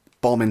might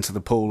bomb into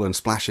the pool and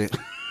splash it.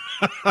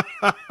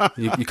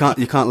 You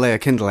can't lay a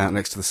Kindle out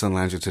next to the Sun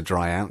Lounger to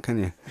dry out, can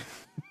you?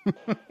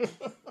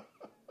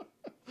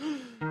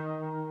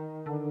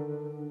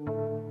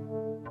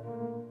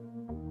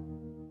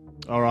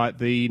 All right,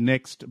 the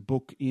next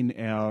book in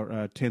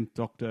our 10th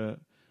Doctor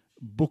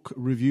book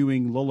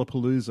reviewing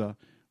Lollapalooza.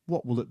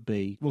 What will it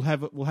be? We'll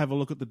have a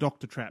look at The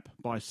Doctor Trap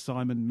by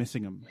Simon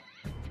Messingham.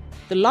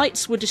 The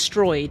lights were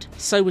destroyed,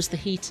 so was the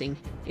heating.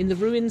 In the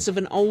ruins of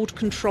an old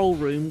control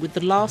room with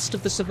the last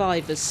of the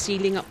survivors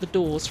sealing up the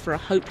doors for a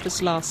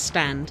hopeless last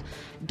stand,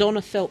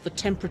 Donna felt the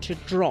temperature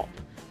drop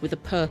with a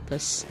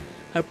purpose.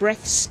 Her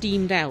breath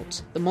steamed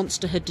out. The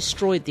monster had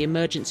destroyed the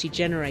emergency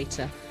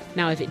generator.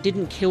 Now if it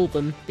didn't kill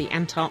them, the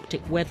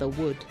Antarctic weather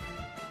would.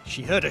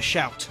 She heard a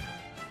shout.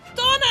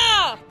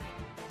 Donna!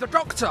 The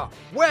Doctor!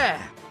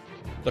 Where?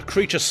 The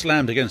creature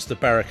slammed against the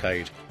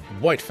barricade.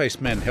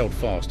 White-faced men held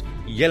fast,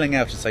 yelling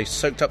out as they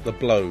soaked up the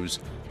blows.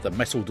 The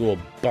metal door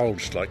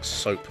bulged like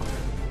soap.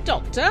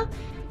 Doctor?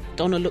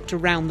 Donna looked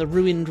around the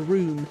ruined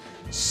room,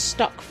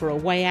 stuck for a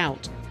way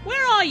out.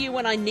 Where are you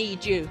when I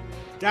need you?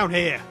 Down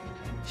here.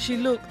 She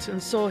looked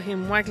and saw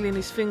him waggling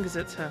his fingers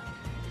at her.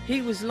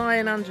 He was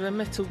lying under a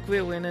metal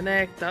grill in an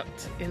air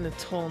duct in the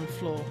torn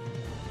floor.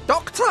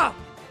 Doctor!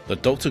 The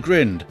Doctor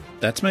grinned.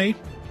 That's me.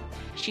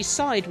 She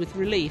sighed with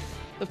relief.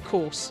 Of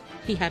course,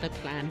 he had a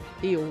plan.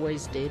 He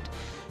always did.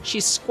 She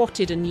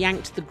squatted and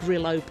yanked the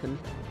grill open.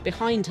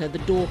 Behind her, the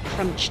door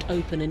crunched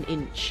open an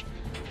inch.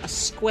 A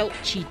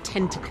squelchy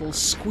tentacle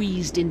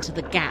squeezed into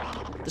the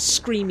gap. The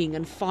screaming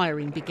and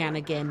firing began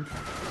again.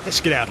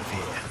 Let's get out of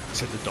here,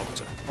 said the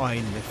Doctor,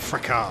 eyeing the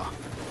fracas.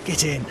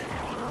 Get in.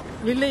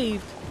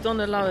 Relieved,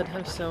 Donna lowered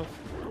herself.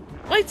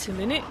 Wait a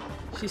minute,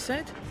 she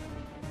said.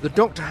 The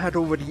Doctor had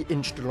already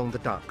inched along the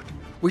duct.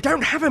 We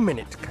don't have a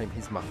minute, came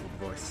his muffled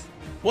voice.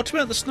 What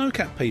about the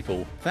snowcat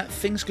people? That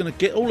thing's going to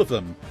get all of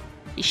them.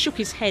 He shook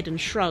his head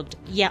and shrugged.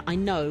 Yeah, I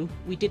know.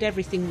 We did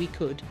everything we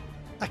could.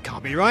 That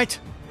can't be right.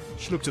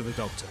 She looked at the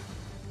Doctor.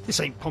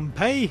 This ain't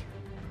Pompeii.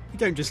 You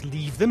don't just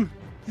leave them.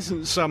 This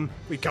isn't some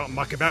we can't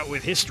muck about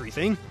with history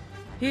thing.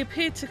 He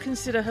appeared to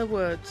consider her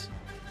words.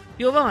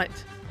 You're right.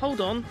 Hold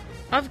on.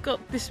 I've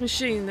got this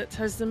machine that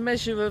has the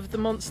measure of the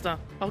monster.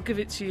 I'll give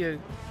it to you.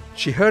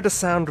 She heard a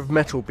sound of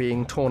metal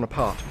being torn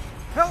apart.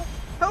 Help!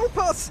 Help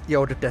us!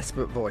 Yelled a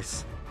desperate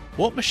voice.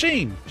 What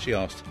machine? She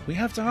asked. We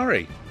have to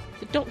hurry.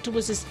 The Doctor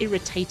was as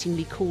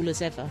irritatingly cool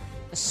as ever.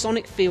 A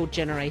sonic field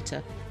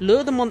generator.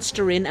 Lure the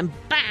monster in and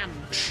bam!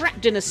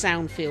 Trapped in a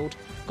sound field.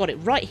 Got it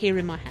right here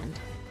in my hand.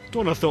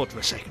 Donna thought for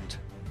a second.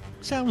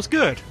 Sounds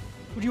good.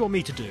 What do you want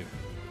me to do?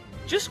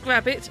 Just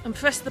grab it and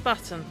press the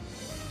button.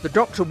 The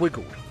Doctor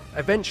wiggled,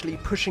 eventually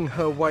pushing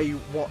her way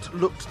what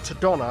looked to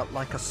Donna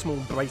like a small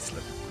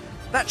bracelet.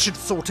 That should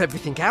sort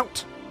everything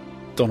out.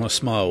 Donna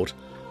smiled.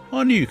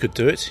 I knew you could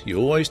do it. You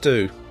always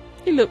do.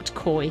 He looked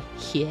coy.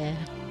 Yeah.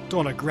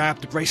 Donna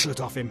grabbed the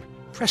bracelet off him,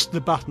 pressed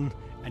the button,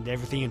 and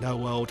everything in her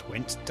world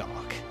went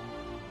dark.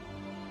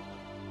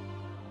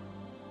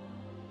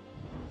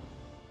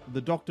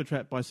 The Doctor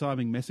Trap by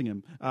Simon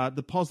Messingham.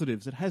 The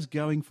positives it has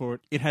going for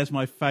it. It has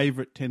my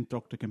favourite 10th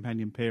Doctor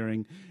companion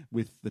pairing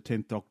with the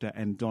 10th Doctor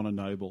and Donna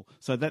Noble.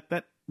 So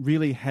that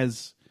really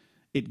has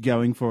it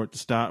going for it to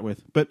start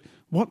with. But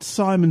what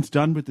Simon's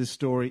done with this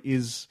story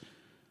is,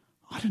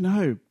 I don't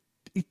know,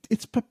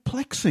 it's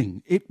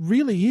perplexing. It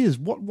really is.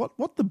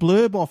 What the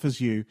blurb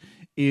offers you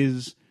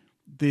is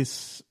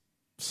this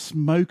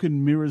smoke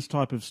and mirrors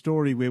type of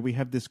story where we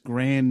have this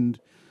grand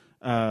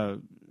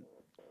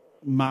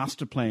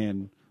master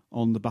plan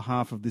on the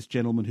behalf of this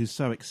gentleman who's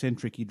so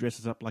eccentric he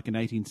dresses up like an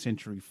 18th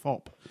century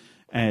fop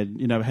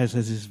and, has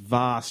this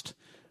vast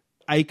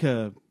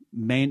acre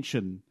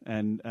mansion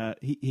and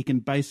he can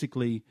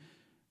basically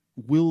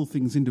will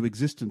things into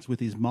existence with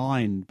his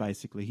mind,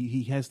 basically.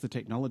 He has the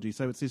technology.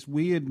 So it's this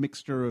weird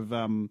mixture of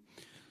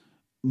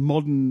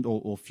modern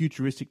or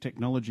futuristic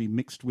technology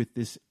mixed with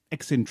this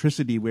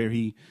eccentricity where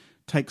he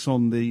takes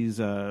on these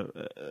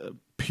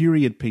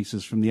period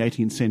pieces from the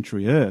 18th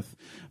century Earth.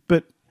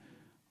 But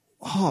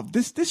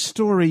this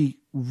story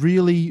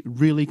really,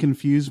 really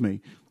confused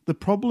me. The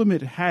problem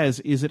it has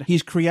is that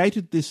he's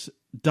created this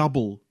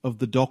double of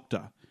the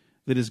Doctor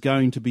that is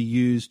going to be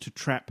used to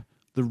trap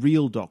the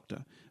real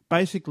Doctor.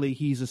 Basically,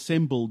 he's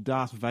assembled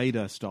Darth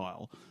Vader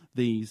style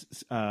these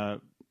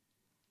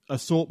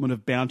assortment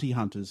of bounty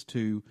hunters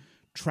to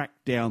track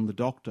down the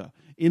Doctor.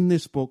 In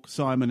this book,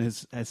 Simon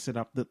has set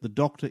up that the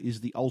Doctor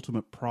is the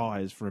ultimate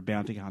prize for a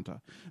bounty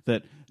hunter.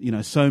 That,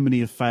 so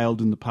many have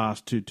failed in the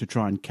past to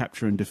try and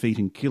capture and defeat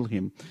and kill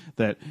him,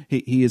 that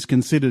he is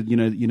considered,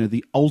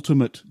 the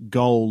ultimate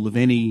goal of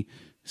any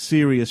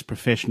serious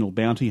professional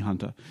bounty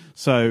hunter.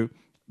 So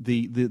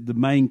the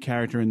main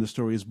character in the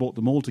story has brought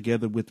them all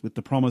together with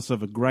the promise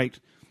of a great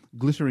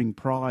glittering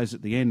prize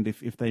at the end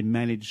if they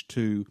manage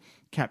to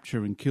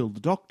capture and kill the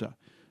Doctor.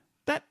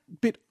 That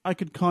bit I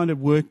could kind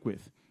of work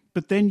with.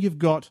 But then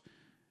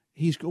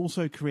he's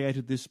also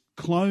created this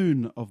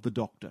clone of the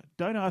Doctor.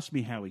 Don't ask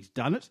me how he's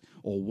done it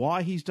or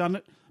why he's done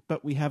it,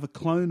 but we have a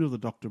clone of the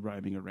Doctor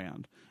roaming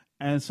around.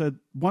 And so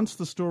once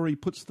the story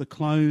puts the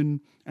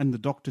clone and the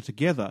Doctor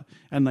together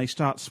and they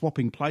start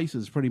swapping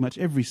places pretty much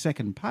every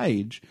second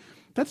page,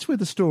 that's where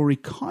the story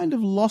kind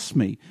of lost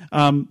me.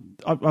 I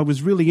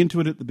was really into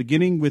it at the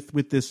beginning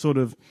with this sort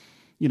of,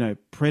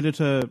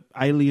 predator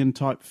alien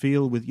type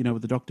feel with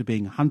the Doctor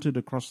being hunted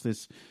across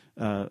this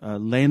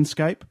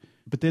landscape.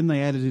 But then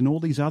they added in all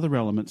these other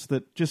elements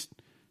that just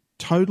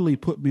totally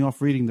put me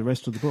off reading the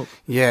rest of the book.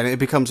 Yeah, and it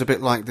becomes a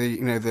bit like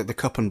the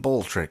cup and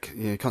ball trick.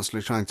 You're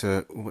constantly trying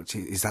to,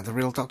 is that the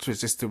real Doctor?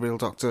 Is this the real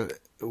Doctor?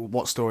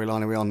 What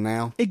storyline are we on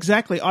now?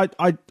 Exactly.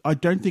 I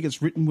don't think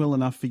it's written well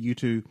enough for you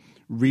to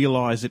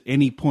realise at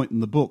any point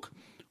in the book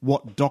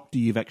what Doctor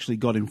you've actually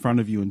got in front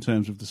of you in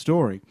terms of the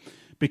story.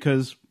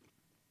 Because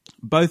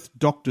both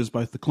Doctors,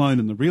 both the clone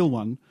and the real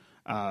one,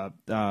 are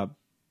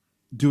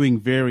doing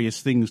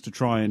various things to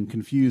try and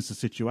confuse the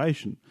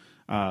situation.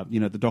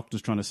 The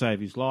Doctor's trying to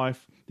save his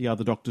life. The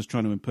other Doctor's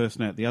trying to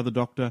impersonate the other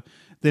Doctor.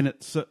 Then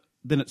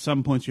at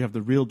some points you have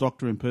the real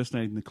Doctor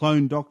impersonating the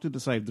clone Doctor to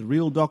save the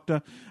real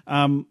Doctor.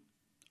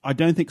 I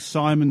don't think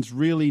Simon's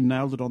really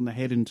nailed it on the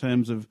head in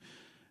terms of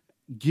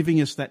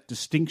giving us that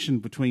distinction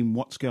between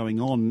what's going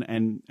on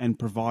and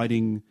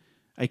providing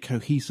a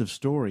cohesive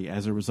story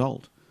as a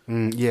result.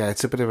 Yeah,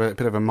 it's a bit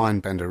of a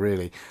mind bender,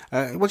 really.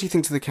 What do you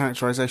think to the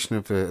characterisation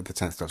of the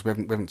 10th Doctor?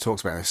 We haven't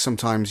talked about this.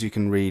 Sometimes you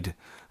can read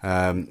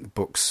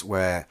books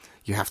where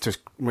you have to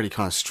really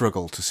kind of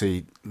struggle to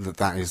see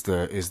that is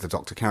the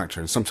Doctor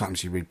character, and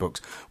sometimes you read books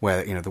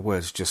where the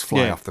words just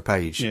fly off the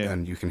page,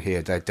 and you can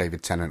hear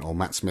David Tennant or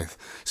Matt Smith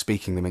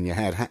speaking them in your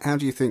head. How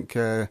do you think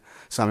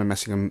Simon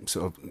Messingham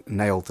sort of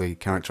nailed the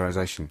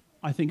characterisation?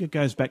 I think it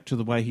goes back to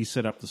the way he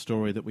set up the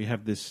story, that we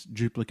have this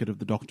duplicate of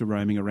the Doctor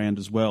roaming around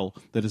as well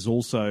that is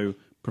also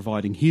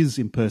providing his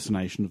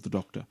impersonation of the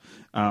Doctor.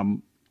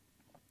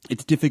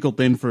 It's difficult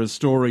then for a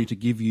story to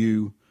give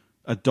you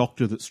a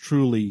Doctor that's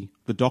truly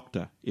the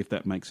Doctor, if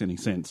that makes any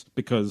sense,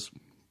 because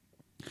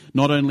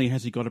not only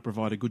has he got to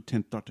provide a good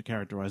 10th Doctor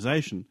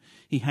characterisation,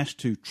 he has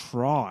to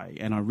try,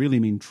 and I really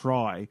mean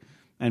try,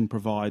 and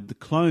provide the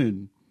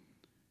clone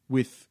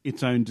with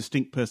its own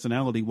distinct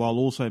personality while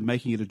also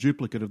making it a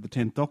duplicate of the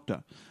 10th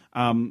Doctor.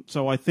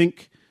 So I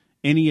think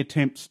any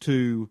attempts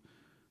to,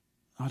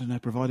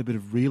 provide a bit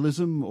of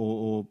realism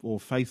or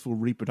faithful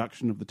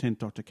reproduction of the 10th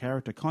Doctor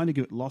character kind of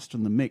get lost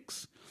in the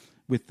mix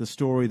with the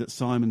story that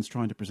Simon's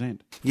trying to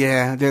present.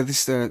 Yeah,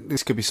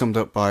 this could be summed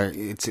up by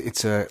it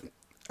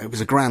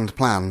was a grand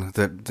plan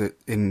that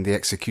in the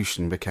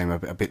execution became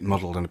a bit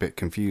muddled and a bit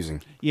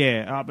confusing.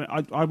 Yeah,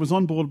 I was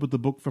on board with the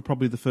book for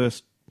probably the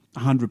first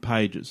 100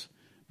 pages.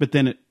 But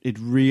then it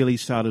really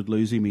started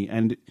losing me.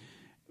 And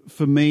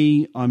for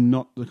me, I'm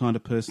not the kind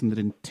of person that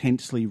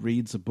intensely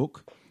reads a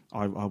book.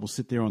 I will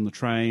sit there on the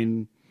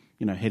train,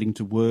 heading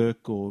to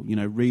work, or,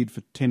 read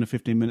for 10 or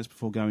 15 minutes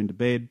before going to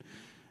bed.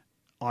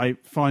 I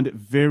find it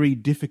very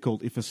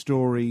difficult if a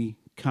story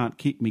can't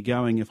keep me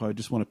going, if I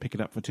just want to pick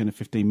it up for 10 or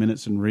 15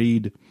 minutes and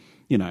read,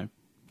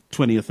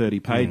 20 or 30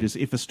 pages.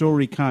 If a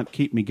story can't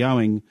keep me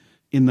going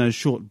in those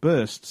short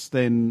bursts,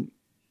 then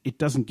it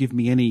doesn't give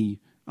me any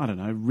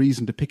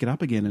reason to pick it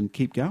up again and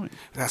keep going.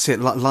 That's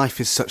it. Life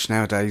is such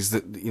nowadays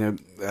that,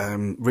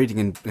 reading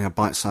in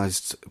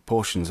bite-sized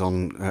portions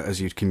on as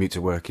you commute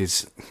to work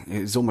is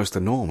almost the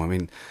norm. I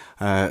mean,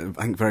 I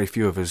think very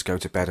few of us go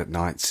to bed at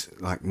night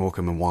like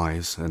Morecambe and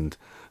Wise and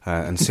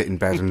sit in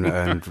bed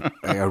and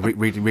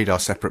read our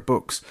separate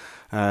books.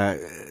 I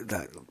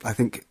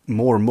think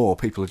more and more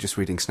people are just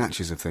reading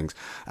snatches of things.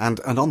 And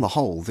on the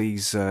whole,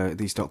 these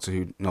Doctor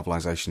Who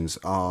novelisations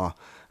are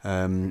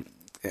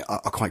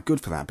quite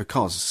good for that,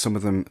 because some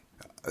of them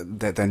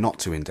they're not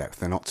too in depth.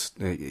 They're not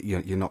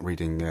you're not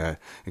reading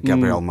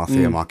Gabriel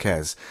García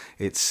Márquez.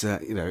 It's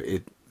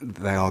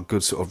they are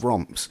good sort of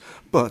romps.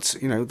 But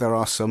there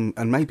are some,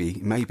 and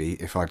maybe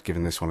if I'd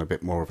given this one a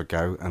bit more of a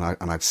go, and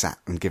I'd sat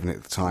and given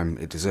it the time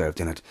it deserved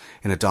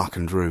in a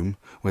darkened room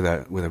with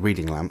a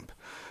reading lamp,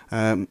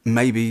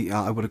 maybe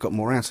I would have got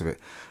more out of it.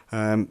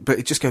 But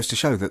it just goes to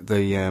show that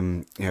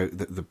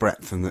the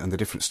breadth and the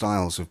different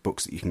styles of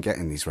books that you can get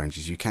in these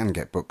ranges. You can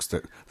get books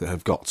that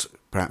have got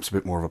perhaps a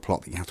bit more of a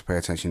plot that you have to pay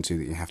attention to,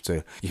 that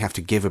you have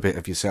to give a bit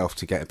of yourself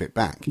to get a bit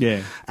back.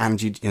 Yeah.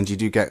 And you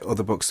do get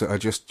other books that are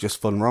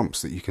just fun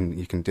romps that you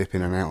can dip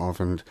in and out of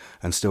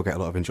and still get a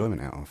lot of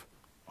enjoyment out of.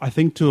 I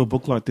think too a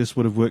book like this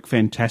would have worked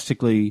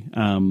fantastically,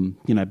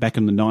 back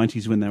in the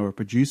 90s when they were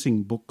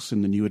producing books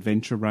in the New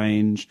Adventure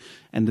range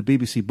and the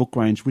BBC book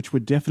range, which were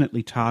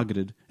definitely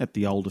targeted at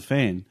the older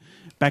fan.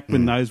 Back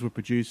when those were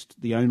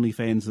produced, the only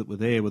fans that were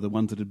there were the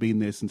ones that had been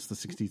there since the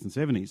 60s and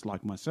 70s,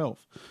 like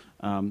myself.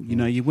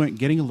 You weren't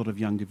getting a lot of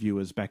younger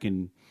viewers back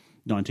in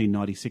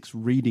 1996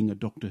 reading a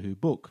Doctor Who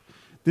book.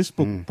 This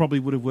book probably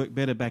would have worked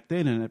better back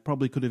then, and it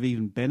probably could have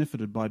even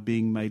benefited by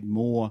being made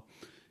more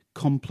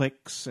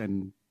complex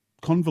and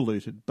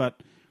convoluted.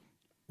 But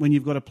when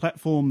you've got a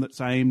platform that's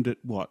aimed at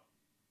what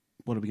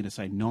are we going to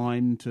say,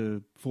 9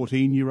 to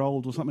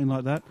 14-year-olds or something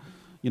like that,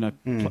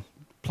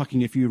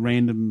 plucking a few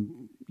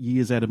random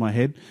years out of my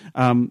head,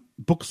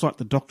 books like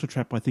The Doctor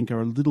Trap I think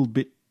are a little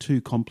bit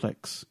too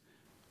complex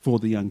for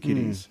the young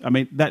kiddies. I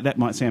mean, that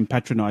might sound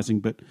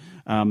patronising, but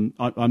I'm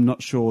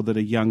not sure that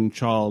a young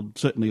child,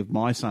 certainly of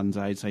my son's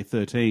age, say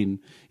 13,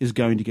 is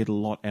going to get a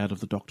lot out of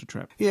The Doctor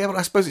Trap. Yeah, but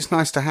I suppose it's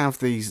nice to have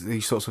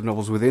these sorts of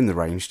novels within the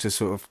range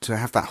to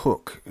have that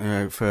hook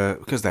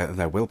because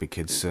there will be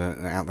kids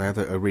out there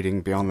that are reading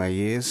beyond their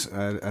years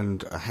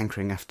and are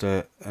hankering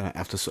after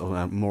sort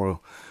of more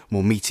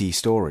meaty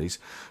stories.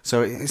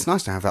 So it's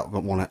nice to have that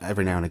one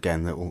every now and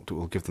again that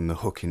will give them the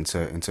hook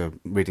into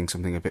reading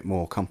something a bit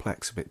more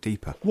complex, a bit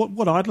deeper.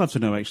 What I'd love to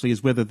know actually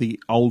is whether the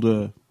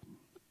older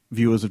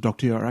viewers of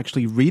Doctor Who are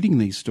actually reading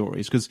these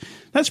stories, because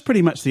that's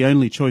pretty much the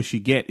only choice you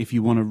get if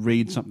you want to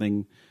read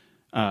something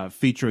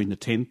featuring the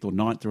 10th or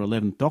 9th or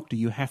 11th Doctor.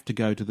 You have to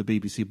go to the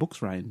BBC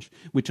books range,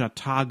 which are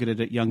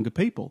targeted at younger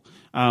people.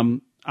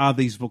 Are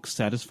these books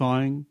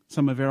satisfying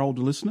some of our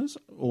older listeners,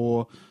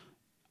 or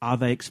are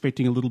they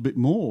expecting a little bit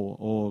more?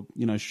 Or,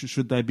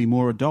 should they be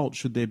more adult?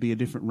 Should there be a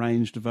different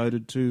range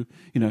devoted to,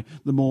 the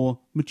more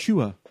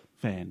mature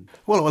fan?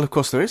 Well, of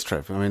course there is,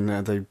 Trev. I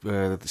mean, they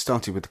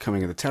started with The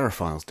Coming of the Terror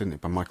Files, didn't it,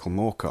 by Michael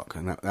Moorcock,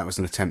 and that was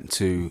an attempt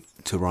to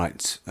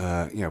write,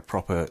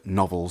 proper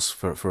novels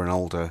for an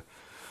older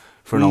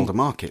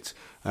market,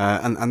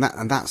 and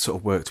that sort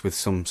of worked with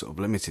some sort of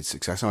limited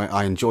success.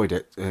 I enjoyed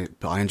it,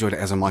 but I enjoyed it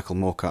as a Michael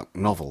Moorcock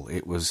novel.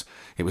 It was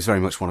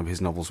very much one of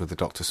his novels with the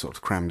Doctor sort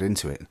of crammed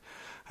into it,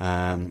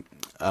 and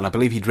I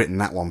believe he'd written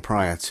that one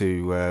prior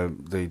to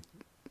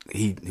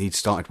he'd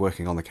started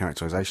working on the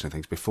characterisation of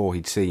things before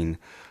he'd seen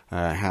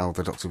how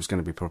the Doctor was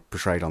going to be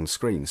portrayed on the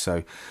screen.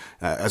 So,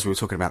 as we were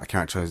talking about the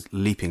characters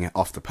leaping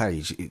off the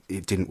page,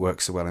 it didn't work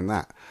so well in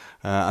that.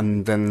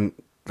 And then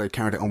they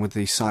carried it on with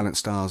the Silent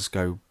Stars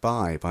Go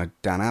By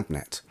Dan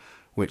Abnett,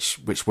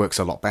 which works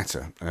a lot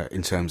better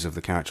in terms of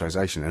the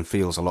characterisation and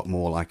feels a lot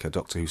more like a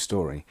Doctor Who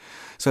story.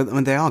 So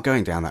they are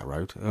going down that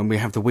road, and we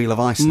have the Wheel of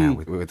Ice now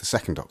with the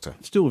second Doctor.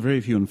 Still very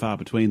few and far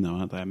between, though,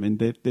 aren't they? I mean,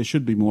 there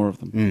should be more of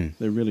them.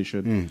 There really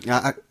should.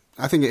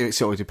 I think it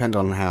sort of depends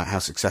on how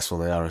successful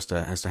they are as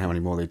to how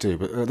many more they do.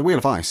 But the Wheel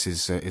of Ice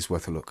is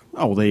worth a look.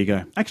 Oh, well, there you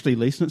go. Actually,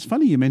 Lisa, it's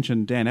funny you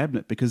mentioned Dan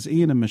Abnett, because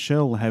Ian and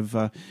Michelle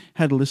have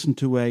had a listen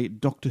to a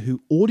Doctor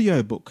Who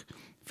audiobook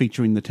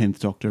featuring the 10th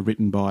Doctor,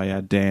 written by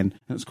Dan,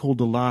 and it's called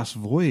The Last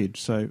Voyage.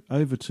 So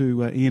over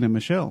to Ian and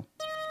Michelle.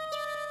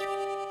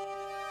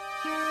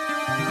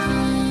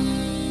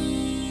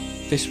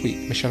 This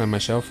week, Michelle and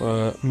myself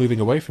are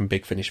moving away from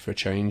Big Finish for a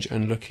change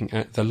and looking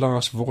at The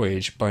Last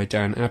Voyage by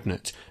Dan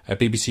Abnett, a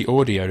BBC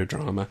audio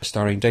drama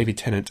starring David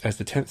Tennant as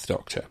the 10th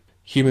Doctor.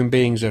 Human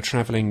beings are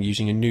travelling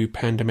using a new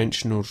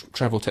pan-dimensional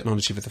travel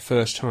technology for the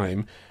first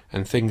time,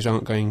 and things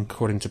aren't going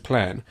according to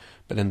plan,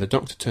 but then the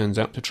Doctor turns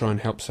up to try and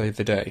help save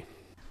the day.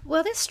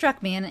 Well, this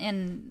struck me,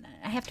 and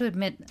I have to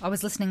admit, I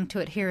was listening to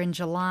it here in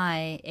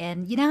July,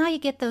 and you know how you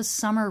get those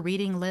summer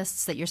reading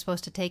lists that you're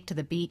supposed to take to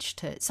the beach,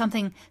 to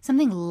something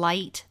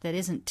light that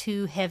isn't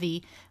too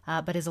heavy,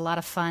 but is a lot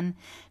of fun?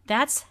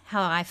 That's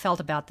how I felt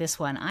about this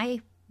one.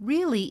 I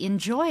really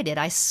enjoyed it.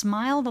 I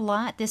smiled a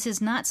lot. This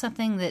is not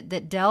something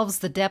that delves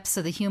the depths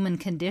of the human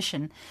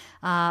condition,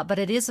 but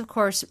it is, of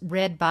course,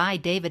 read by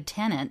David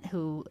Tennant,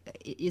 who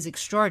is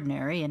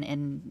extraordinary,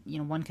 and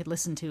one could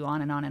listen to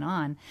on and on and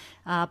on.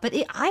 But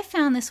I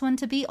found this one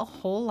to be a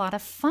whole lot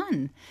of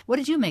fun. What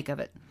did you make of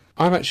it?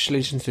 I've actually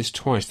listened to this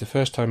twice. The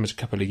first time was a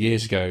couple of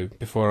years ago,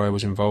 before I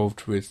was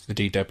involved with the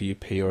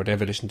DWP or had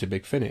ever listened to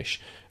Big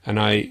Finish, and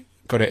I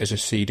got it as a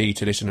CD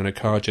to listen on a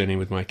car journey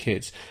with my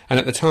kids, and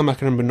at the time I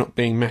can remember not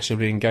being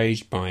massively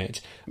engaged by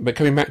it, but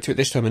coming back to it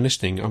this time and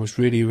listening, I was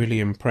really,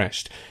 really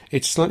impressed.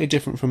 It's slightly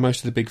different from most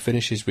of the Big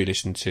Finishes we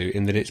listen to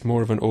in that it's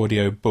more of an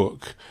audio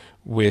book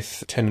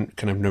with Tennant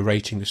kind of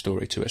narrating the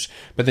story to us,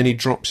 but then he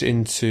drops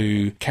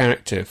into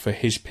character for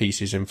his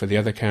pieces and for the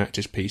other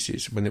characters'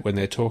 pieces when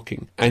they're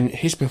talking. And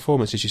his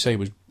performance, as you say,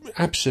 was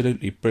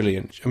absolutely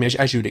brilliant. I mean,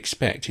 as you would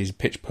expect, he's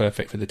pitch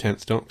perfect for the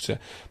 10th Doctor,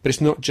 but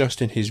it's not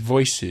just in his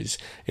voices,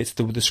 it's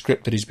the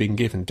script that he's been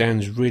given.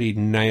 Dan's really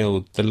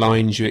nailed the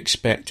lines you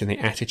expect and the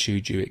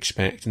attitude you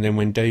expect, and then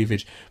when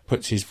David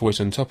puts his voice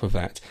on top of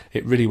that,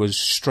 it really was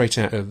straight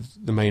out of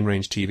the main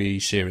range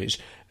TV series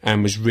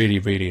and was really,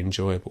 really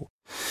enjoyable.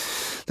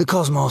 The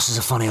cosmos is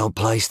a funny old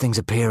place. Things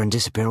appear and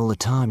disappear all the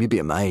time. You'd be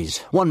amazed.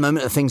 One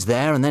moment a thing's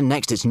there, and then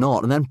next it's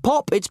not, and then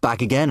pop, it's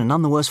back again, and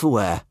none the worse for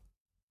wear.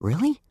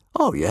 Really?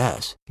 Oh,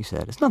 yes, he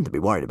said. It's nothing to be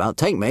worried about.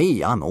 Take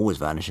me. I'm always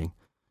vanishing.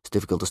 It's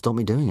difficult to stop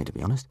me doing it, to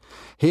be honest.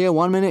 Here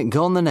one minute,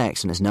 gone the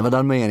next, and it's never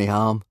done me any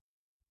harm.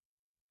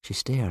 She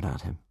stared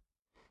at him,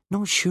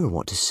 not sure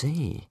what to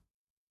say.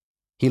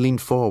 He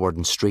leaned forward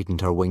and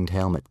straightened her winged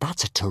helmet.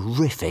 That's a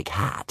terrific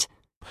hat.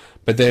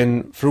 But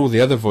then, for all the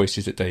other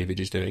voices that David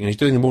is doing, and he's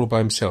doing them all by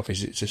himself,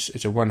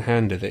 it's a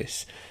one-hander,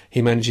 this,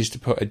 he manages to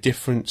put a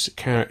different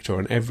character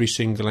on every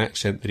single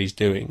accent that he's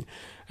doing.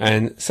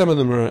 And some of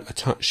them are a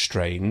touch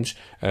strange.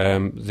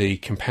 The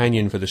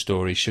companion for the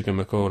story, Sugar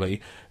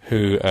Macaulay,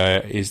 who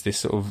is this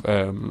sort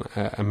of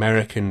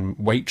American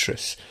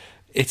waitress,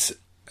 it's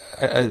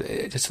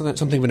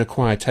something of an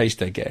acquired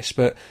taste, I guess,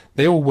 but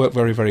they all work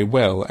very, very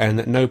well, and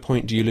at no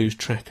point do you lose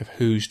track of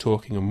who's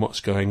talking and what's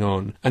going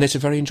on. And it's a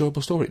very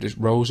enjoyable story. It just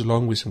rolls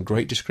along with some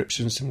great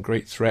descriptions, some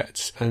great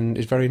threats, and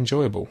is very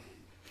enjoyable.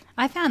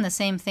 I found the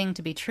same thing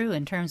to be true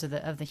in terms of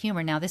the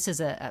humor. Now, this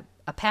is a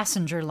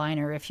passenger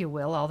liner, if you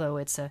will, although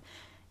it's a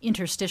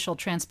interstitial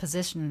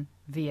transposition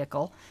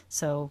vehicle,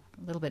 so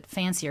a little bit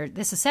fancier.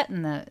 This is set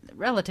in the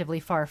relatively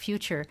far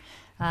future,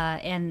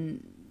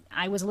 and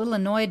I was a little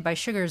annoyed by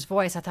Sugar's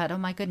voice. I thought, oh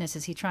my goodness,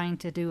 is he trying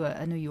to do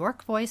a New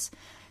York voice?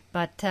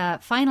 But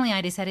finally I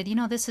decided,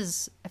 this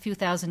is a few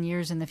thousand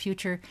years in the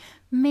future.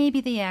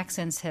 Maybe the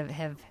accents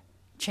have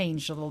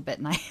changed a little bit,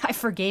 and I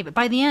forgave it.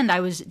 By the end,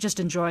 I was just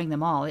enjoying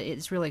them all.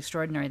 It's really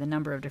extraordinary, the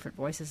number of different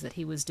voices that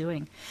he was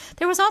doing.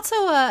 There was also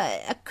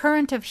a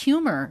current of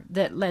humor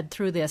that led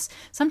through this.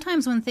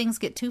 Sometimes when things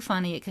get too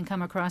funny, it can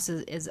come across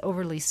as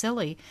overly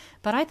silly,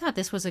 but I thought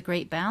this was a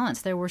great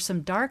balance. There were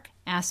some dark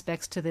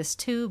aspects to this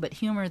too, but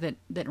humor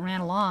that ran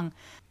along.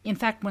 In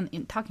fact, when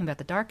talking about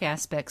the dark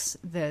aspects,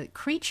 the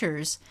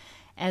creatures,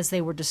 as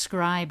they were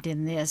described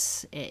in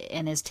this,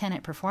 and as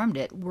Tennant performed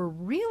it, were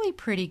really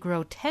pretty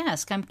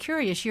grotesque. I'm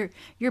curious,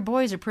 your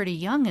boys are pretty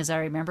young, as I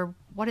remember.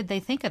 What did they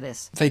think of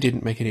this? They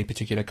didn't make any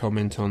particular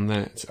comment on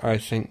that. I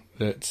think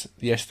that,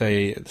 yes,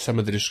 some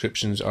of the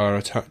descriptions are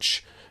a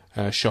touch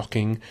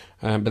shocking,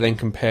 but then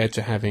compared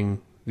to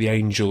having the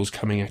angels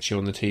coming at you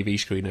on the TV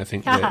screen, I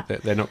think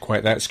they're not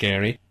quite that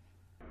scary.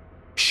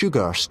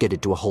 Sugar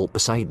skidded to a halt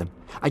beside them.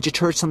 I just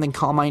heard something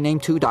call my name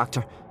too,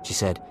 Doctor, she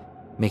said,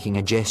 making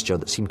a gesture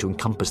that seemed to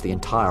encompass the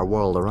entire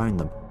world around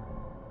them.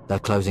 They're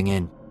closing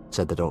in,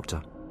 said the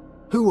Doctor.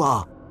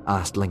 Who-ah?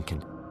 Asked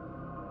Lincoln.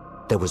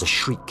 There was a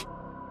shriek.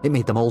 It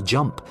made them all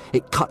jump.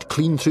 It cut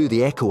clean through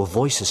the echo of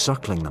voices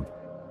circling them.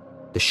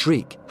 The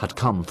shriek had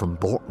come from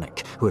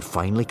Bortnick, who had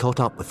finally caught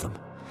up with them.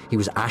 He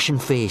was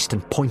ashen-faced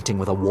and pointing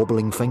with a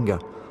wobbling finger.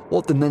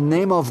 What in the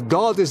name of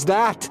God is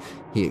that?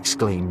 He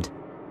exclaimed.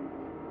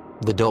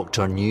 The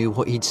Doctor knew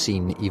what he'd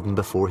seen even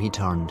before he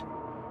turned.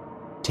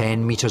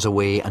 10 metres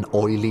away, an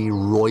oily,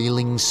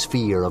 roiling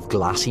sphere of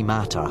glassy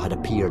matter had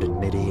appeared in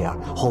mid-air,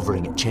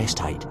 hovering at chest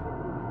height.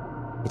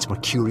 Its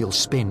mercurial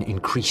spin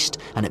increased,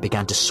 and it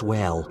began to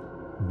swell.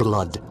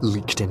 Blood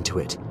leaked into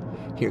it.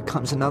 Here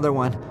comes another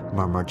one,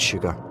 murmured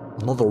Sugar.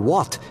 Another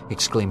what?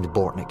 Exclaimed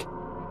Bortnick.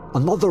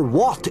 Another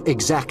what,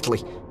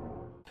 exactly?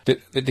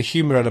 The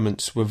humour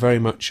elements were very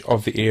much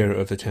of the era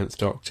of the 10th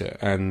Doctor,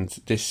 and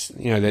this,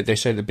 they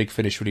say that Big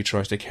Finish really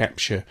tries to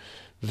capture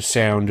the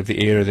sound of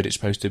the era that it's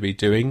supposed to be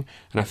doing,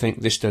 and I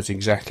think this does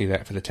exactly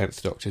that for the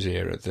 10th Doctor's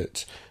era,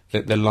 that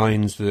the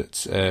lines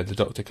that the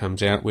Doctor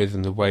comes out with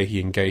and the way he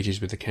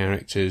engages with the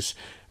characters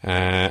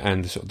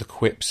and the sort of the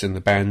quips and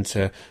the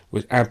banter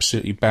was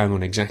absolutely bang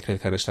on exactly the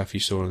kind of stuff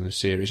you saw in the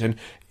series. And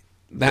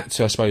that,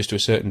 I suppose, to a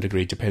certain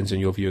degree depends on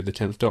your view of the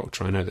 10th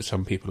Doctor. I know that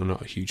some people are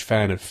not a huge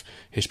fan of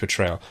his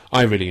portrayal.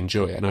 I really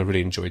enjoy it, and I really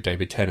enjoy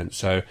David Tennant,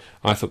 so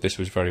I thought this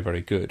was very,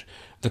 very good.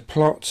 The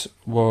plot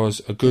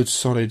was a good,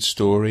 solid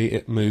story.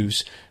 It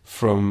moves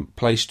from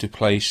place to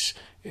place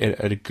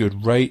at a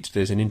good rate.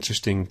 There's an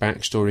interesting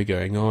backstory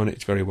going on.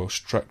 It's very well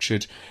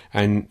structured,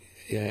 and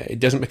it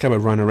doesn't become a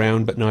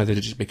runaround, but neither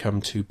does it become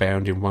too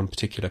bound in one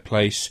particular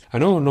place.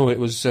 And all in all, it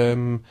was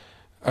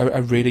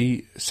a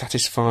really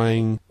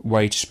satisfying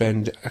way to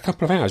spend a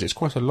couple of hours. It's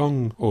quite a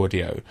long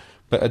audio,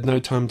 but at no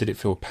time did it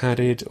feel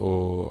padded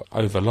or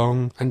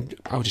overlong, and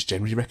I would just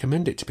generally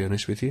recommend it, to be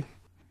honest with you.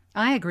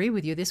 I agree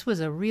with you. This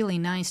was a really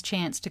nice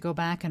chance to go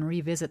back and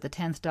revisit the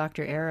 10th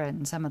Doctor era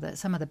and some of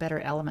the better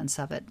elements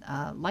of it.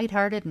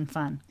 Lighthearted and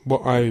fun.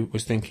 What I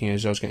was thinking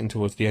as I was getting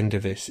towards the end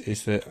of this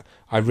is that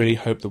I really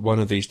hope that one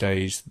of these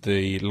days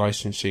the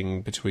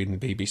licensing between the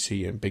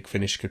BBC and Big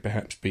Finish could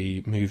perhaps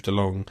be moved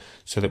along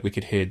so that we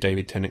could hear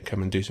David Tennant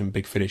come and do some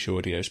Big Finish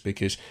audios,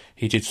 because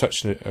he did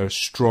such a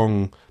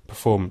strong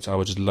performance. I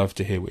would just love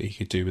to hear what he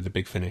could do with the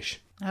Big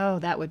Finish. Oh,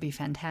 that would be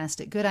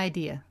fantastic. Good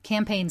idea.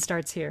 Campaign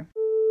starts here.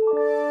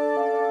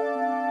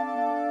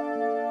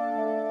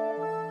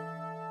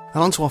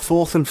 And on to our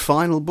fourth and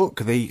final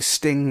book, The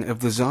Sting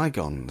of the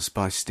Zygons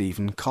by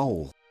Stephen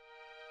Cole.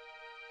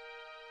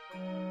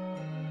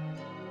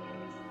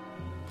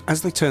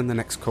 As they turned the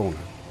next corner,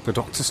 the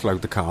Doctor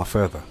slowed the car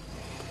further.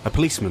 A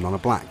policeman on a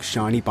black,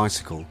 shiny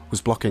bicycle was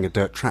blocking a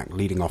dirt track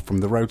leading off from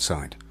the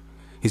roadside.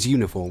 His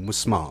uniform was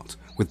smart,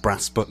 with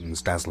brass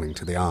buttons dazzling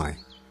to the eye.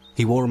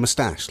 He wore a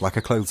moustache like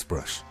a clothes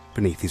brush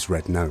beneath his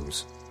red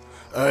nose.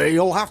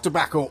 You'll have to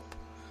back up,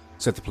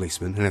 said the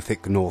policeman in a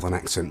thick northern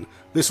accent.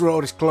 This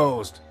road is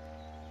closed.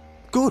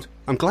 Good,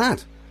 I'm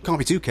glad. Can't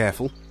be too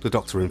careful, the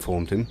Doctor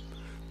informed him.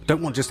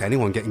 Don't want just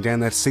anyone getting down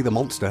there to see the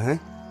monster, eh?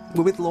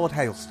 We're with Lord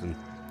Hailston.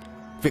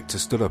 Victor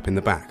stood up in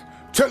the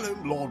back. Tell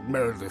him Lord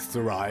Meredith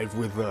arrived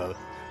with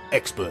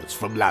experts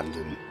from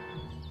London.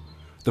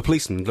 The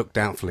policeman looked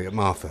doubtfully at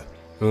Martha.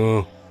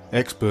 Oh,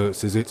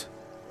 experts, is it?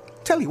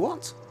 Tell you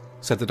what,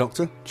 said the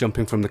Doctor,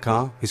 jumping from the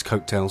car, his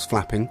coattails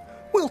flapping.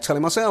 We'll tell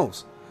him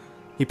ourselves.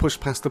 He pushed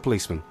past the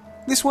policeman.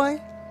 This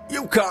way?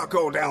 You can't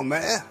go down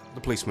there,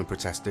 the policeman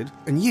protested.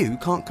 And you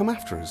can't come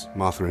after us,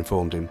 Martha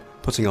informed him,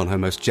 putting on her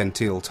most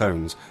genteel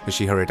tones as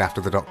she hurried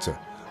after the Doctor.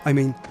 I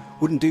mean,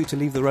 wouldn't do to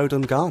leave the road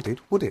unguarded,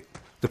 would it?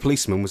 The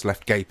policeman was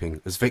left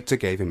gaping as Victor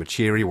gave him a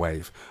cheery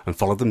wave and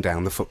followed them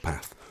down the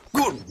footpath.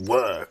 Good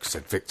work,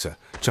 said Victor,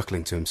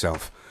 chuckling to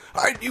himself.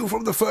 I knew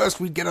from the first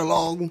we'd get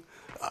along.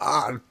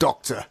 Ah,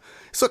 Doctor,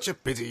 such a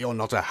pity you're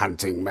not a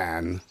hunting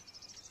man.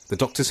 The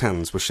Doctor's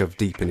hands were shoved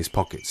deep in his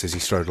pockets as he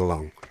strode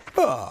along.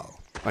 Oh,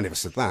 I never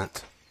said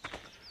that.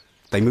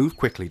 They moved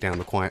quickly down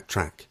the quiet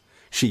track.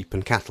 Sheep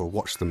and cattle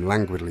watched them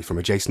languidly from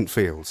adjacent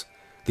fields,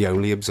 the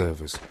only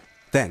observers.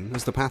 Then,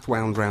 as the path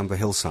wound round the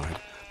hillside,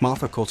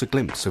 Martha caught a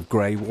glimpse of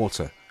grey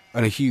water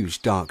and a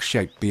huge dark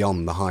shape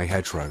beyond the high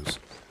hedgerows.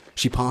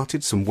 She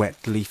parted some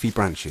wet, leafy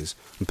branches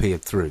and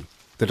peered through.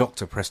 The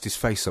Doctor pressed his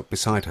face up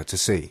beside her to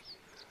see.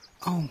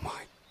 Oh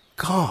my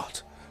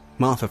God!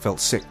 Martha felt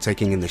sick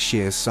taking in the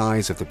sheer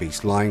size of the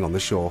beast lying on the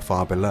shore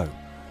far below.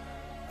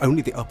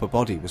 Only the upper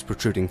body was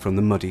protruding from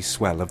the muddy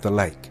swell of the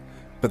lake,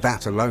 but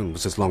that alone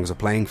was as long as a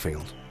playing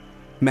field.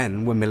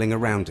 Men were milling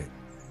around it.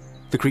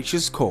 The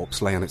creature's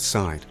corpse lay on its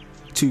side,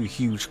 two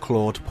huge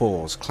clawed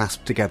paws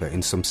clasped together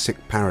in some sick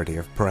parody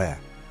of prayer.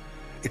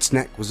 Its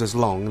neck was as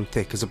long and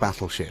thick as a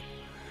battleship,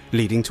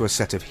 leading to a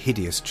set of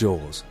hideous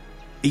jaws,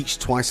 each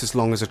twice as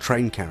long as a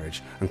train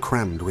carriage and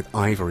crammed with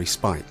ivory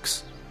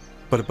spikes.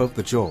 But above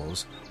the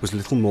jaws was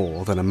little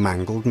more than a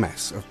mangled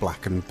mess of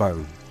blackened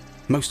bone.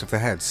 Most of the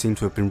head seemed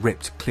to have been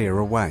ripped clear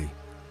away.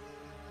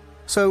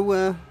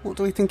 So, what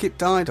do we think it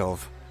died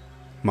of?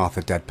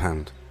 Martha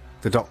deadpanned.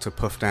 The Doctor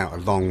puffed out a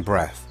long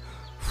breath.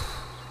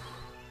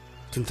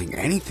 Didn't think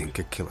anything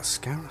could kill a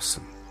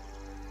Scaracen.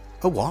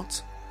 A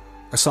what?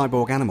 A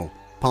cyborg animal,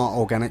 part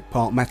organic,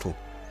 part metal,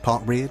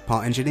 part reared,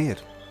 part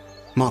engineered.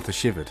 Martha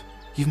shivered.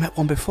 You've met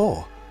one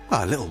before?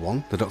 Well, a little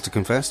one, the Doctor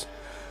confessed.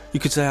 You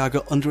could say I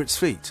got under its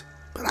feet.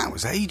 But that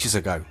was ages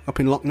ago, up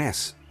in Loch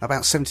Ness,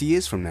 about 70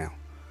 years from now.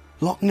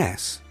 Loch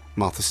Ness?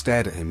 Martha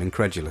stared at him,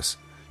 incredulous.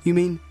 You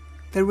mean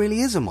there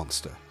really is a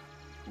monster?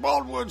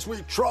 Onwards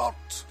we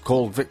trot,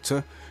 called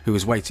Victor, who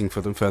was waiting for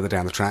them further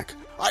down the track.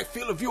 I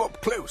feel a view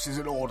up close is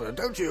in order,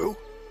 don't you?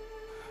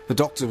 The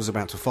Doctor was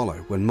about to follow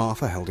when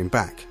Martha held him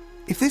back.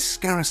 If this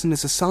Scaracen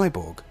is a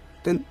cyborg,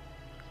 then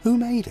who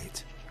made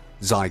it?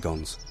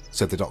 Zygons,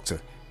 said the Doctor,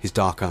 his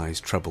dark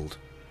eyes troubled.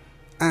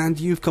 And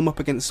you've come up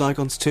against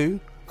Zygons too?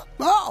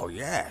 Oh,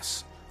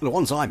 yes. The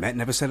ones I met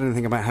never said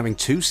anything about having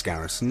two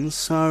Scaracens,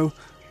 so...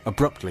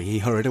 Abruptly he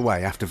hurried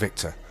away after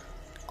Victor.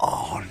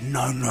 Oh,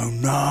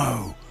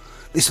 no.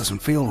 This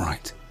doesn't feel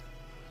right.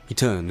 He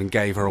turned and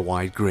gave her a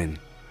wide grin.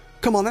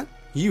 Come on then,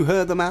 you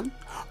heard the man.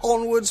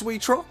 Onwards we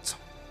trot.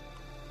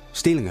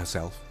 Steeling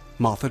herself,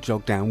 Martha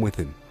jogged down with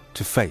him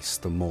to face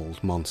the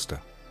mauled monster.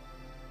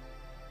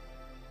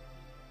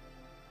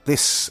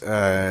 This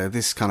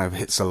kind of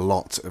hits a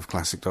lot of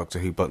classic Doctor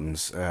Who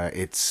buttons.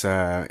 It's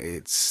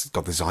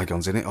got the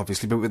Zygons in it,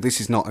 obviously, but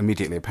this is not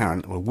immediately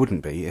apparent, or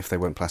wouldn't be if they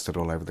weren't plastered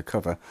all over the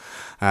cover,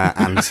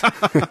 and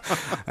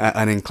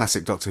and in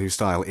classic Doctor Who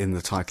style in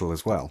the title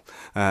as well.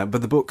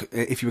 But the book,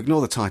 if you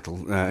ignore the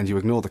title and you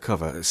ignore the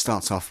cover, it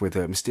starts off with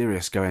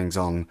mysterious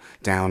goings-on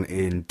down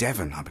in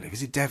Devon, I believe.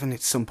 Is it Devon?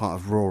 It's some part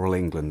of rural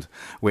England,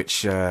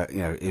 which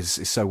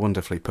is so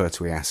wonderfully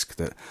Pertwee-esque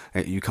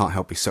that you can't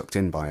help be sucked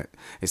in by it.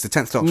 It's the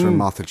 10th Doctor and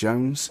Martha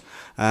Jones,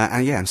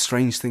 and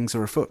strange things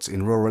are afoot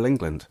in rural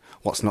England.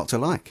 What's not to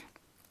like?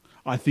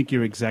 I think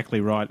you're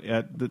exactly right.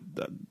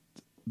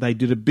 they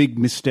did a big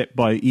misstep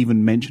by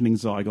even mentioning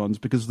Zygons,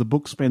 because the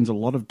book spends a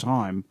lot of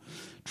time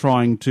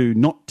trying to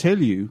not tell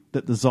you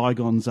that the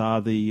Zygons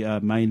are the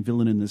main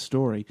villain in this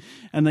story.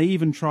 And they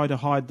even try to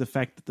hide the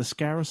fact that the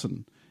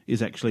Scaracen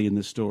is actually in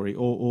this story,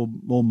 or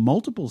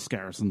multiple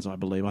Scaracens, I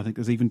believe. I think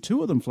there's even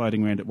 2 of them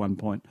floating around at one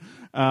point.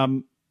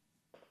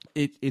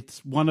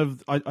 It's one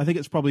of, I think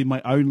it's probably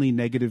my only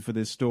negative for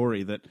this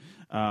story, that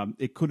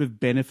it could have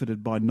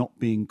benefited by not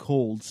being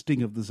called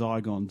Sting of the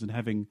Zygons and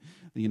having,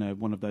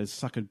 one of those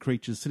suckered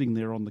creatures sitting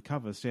there on the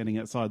cover, standing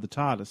outside the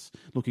TARDIS,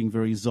 looking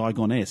very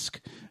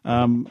Zygon-esque.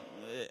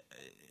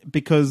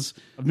 Because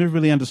I've never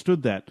really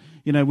understood that.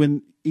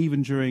 When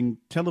even during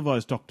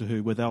televised Doctor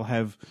Who, where they'll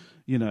have,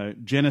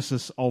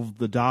 Genesis of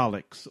the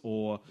Daleks,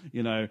 or,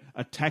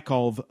 Attack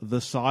of the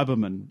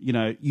Cybermen,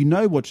 you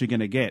know what you're going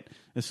to get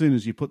as soon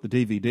as you put the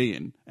DVD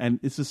in. And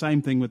it's the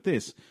same thing with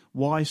this.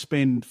 Why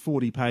spend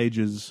 40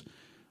 pages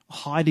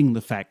hiding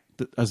the fact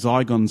that a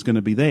Zygon's going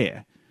to be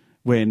there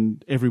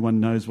when everyone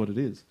knows what it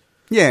is?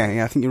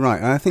 Yeah, I think you're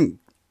right. I think,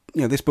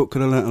 this book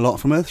could have learnt a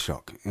lot from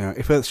Earthshock.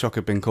 If Earthshock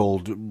had been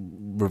called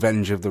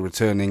Revenge of the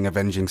Returning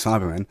Avenging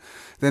Cybermen,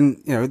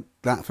 then,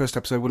 that first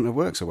episode wouldn't have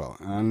worked so well.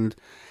 And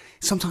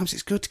sometimes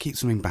it's good to keep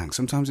something back.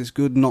 Sometimes it's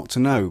good not to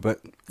know.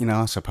 But,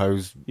 I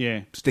suppose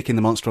sticking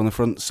the monster on the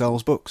front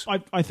sells books.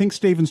 I think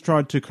Stephen's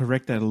tried to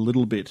correct that a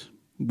little bit,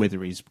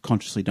 whether he's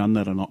consciously done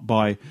that or not,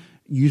 by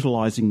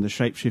utilising the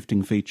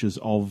shape-shifting features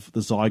of the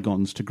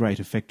Zygons to great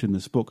effect in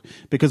this book.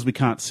 Because we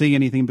can't see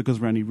anything,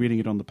 because we're only reading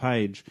it on the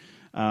page,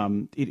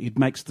 it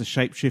makes the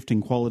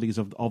shape-shifting qualities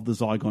of the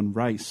Zygon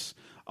race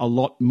a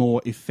lot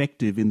more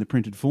effective in the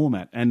printed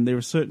format. And there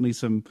are certainly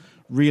some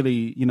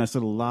really,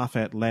 sort of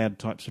laugh-out-loud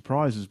type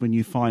surprises when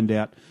you find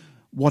out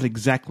what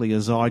exactly a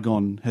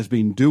Zygon has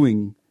been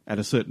doing at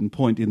a certain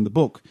point in the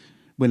book,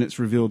 when it's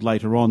revealed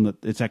later on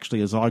that it's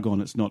actually a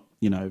Zygon, it's not,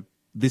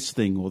 this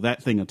thing or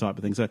that thing or type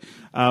of thing. So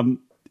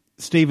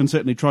Stephen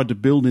certainly tried to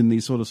build in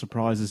these sort of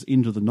surprises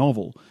into the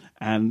novel.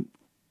 And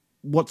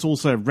what's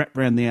also wrapped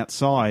around the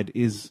outside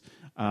is,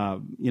 a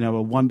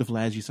wonderful,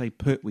 as you say,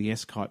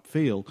 Pertwee-esque type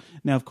feel.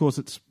 Now, of course,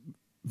 it's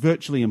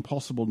virtually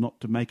impossible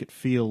not to make it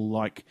feel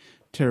like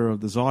Terror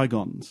of the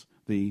Zygons,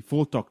 the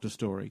Fourth Doctor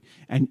story.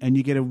 And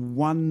you get a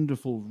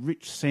wonderful,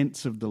 rich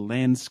sense of the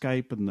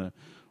landscape and the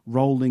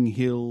rolling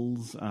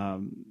hills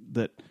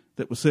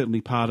that was certainly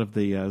part of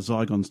the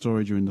Zygon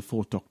story during the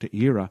Fourth Doctor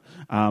era.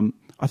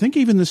 I think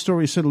even the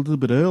story is set a little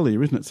bit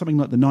earlier, isn't it? Something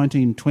like the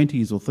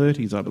 1920s or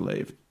 30s, I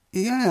believe.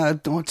 Yeah,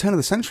 turn of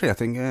the century, I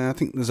think. I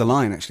think there's a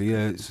line,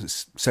 actually,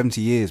 70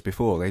 years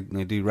before.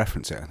 They do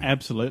reference it, I think.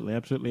 Absolutely.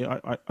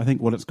 I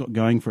think what it's got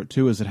going for it,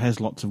 too, is it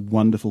has lots of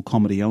wonderful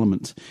comedy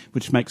elements,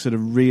 which makes it a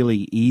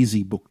really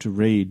easy book to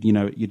read.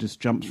 You just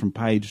jump from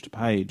page to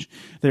page.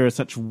 There are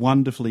such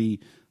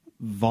wonderfully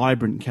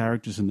vibrant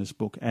characters in this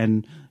book,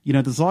 and the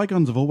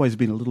Zygons have always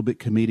been a little bit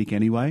comedic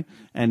anyway,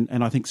 and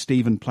I think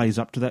Stephen plays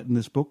up to that in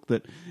this book,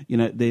 that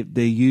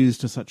they're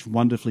used to such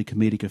wonderfully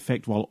comedic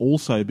effect while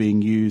also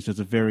being used as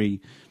a very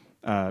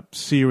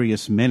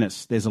serious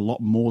menace. There's a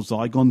lot more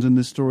Zygons in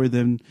this story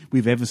than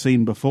we've ever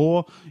seen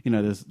before.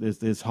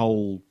 There's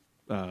whole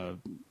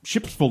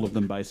ships full of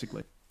them,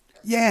 basically.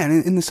 Yeah,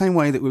 and in the same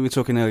way that we were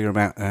talking earlier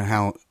about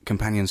how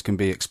companions can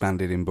be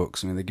expanded in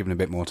books, they're given a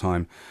bit more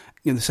time.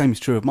 The same is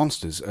true of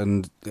monsters,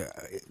 and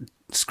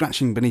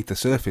scratching beneath the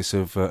surface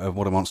of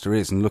what a monster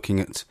is, and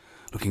looking at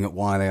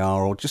why they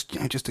are, or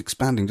just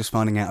expanding, just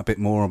finding out a bit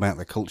more about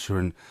their culture,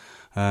 and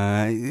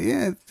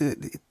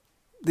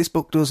this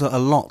book does a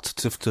lot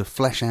to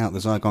flesh out the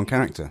Zygon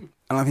character.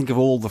 And I think of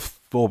all the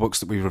 4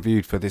 books that we've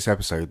reviewed for this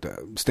episode,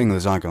 Sting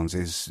of the Zygons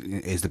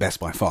is the best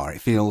by far.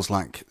 It feels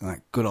like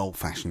good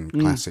old-fashioned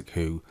classic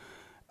Who.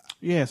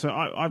 Yeah, so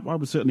I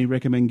would certainly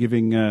recommend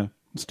giving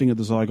Sting of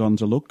the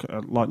Zygons a look.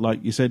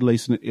 Like you said,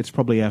 Lisa, it's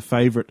probably our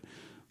favourite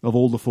of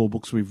all the 4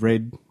 books we've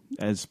read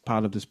as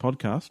part of this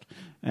podcast.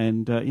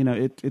 And,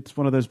 it's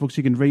one of those books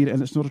you can read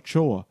and it's not a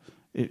chore.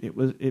 It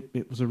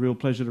was a real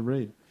pleasure to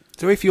read.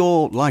 So if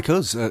you're like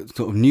us, sort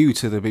of new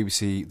to the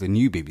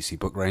new BBC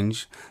book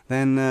range,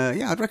 then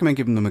I'd recommend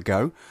giving them a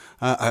go.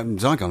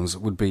 Zygons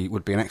would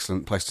be an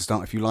excellent place to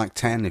start if you like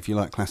 10, if you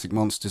like classic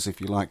monsters,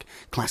 if you like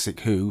classic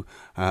Who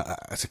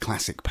at a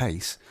classic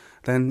pace.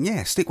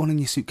 Then, stick one in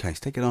your suitcase.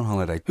 Take it on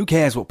holiday. Who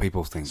cares what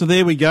people think? So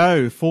there we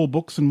go. 4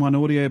 books and 1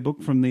 audio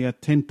book from the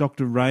 10th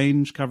Doctor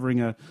range,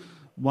 covering a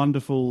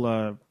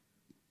wonderful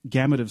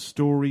gamut of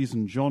stories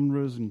and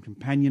genres and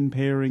companion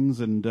pairings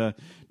and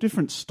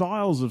different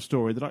styles of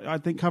story that I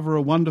think cover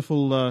a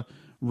wonderful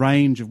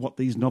range of what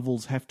these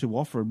novels have to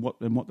offer and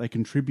what they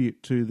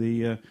contribute to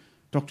the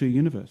Doctor Who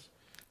universe.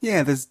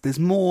 Yeah, there's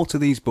more to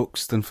these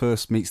books than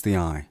first meets the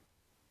eye.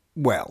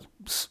 Well,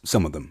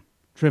 some of them.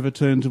 Trevor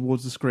turned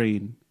towards the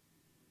screen,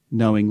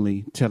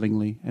 knowingly,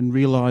 tellingly, and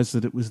realised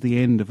that it was the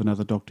end of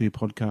another Doctor Who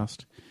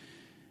podcast.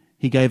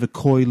 He gave a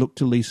coy look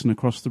to Leeson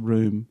across the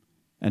room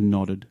and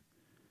nodded.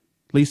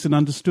 Leeson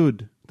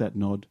understood that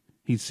nod.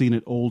 He'd seen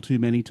it all too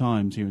many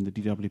times here in the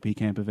DWP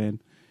camper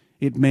van.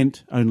 It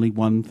meant only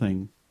one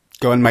thing.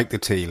 Go and make the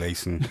tea,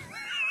 Leeson.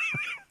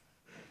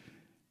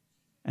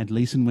 And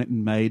Leeson went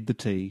and made the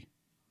tea.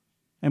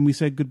 And we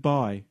said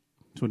goodbye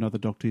to another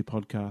Doctor Who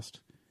podcast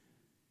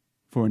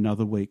for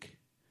another week.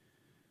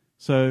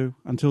 So,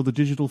 until the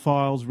digital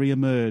files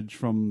re-emerge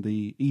from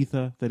the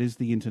ether that is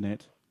the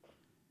internet,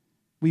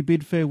 we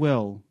bid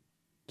farewell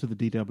to the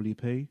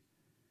DWP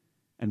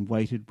and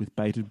waited with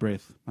bated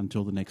breath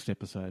until the next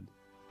episode.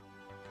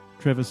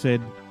 Trevor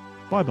said,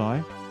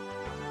 bye-bye,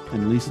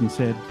 and Leeson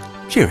said,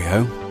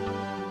 cheerio.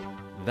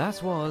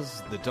 That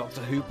was the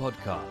Doctor Who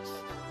podcast,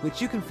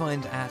 which you can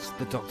find at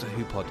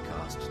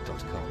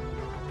thedoctorwhopodcast.com.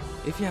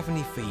 If you have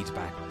any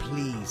feedback,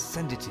 please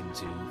send it in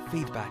to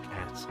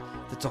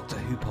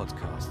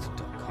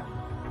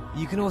feedback@thedoctorwhopodcast.com.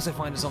 You can also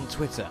find us on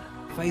Twitter,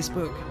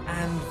 Facebook,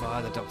 and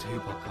via the Doctor Who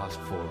podcast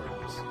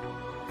forums.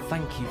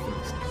 Thank you for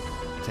listening.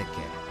 Take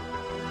care.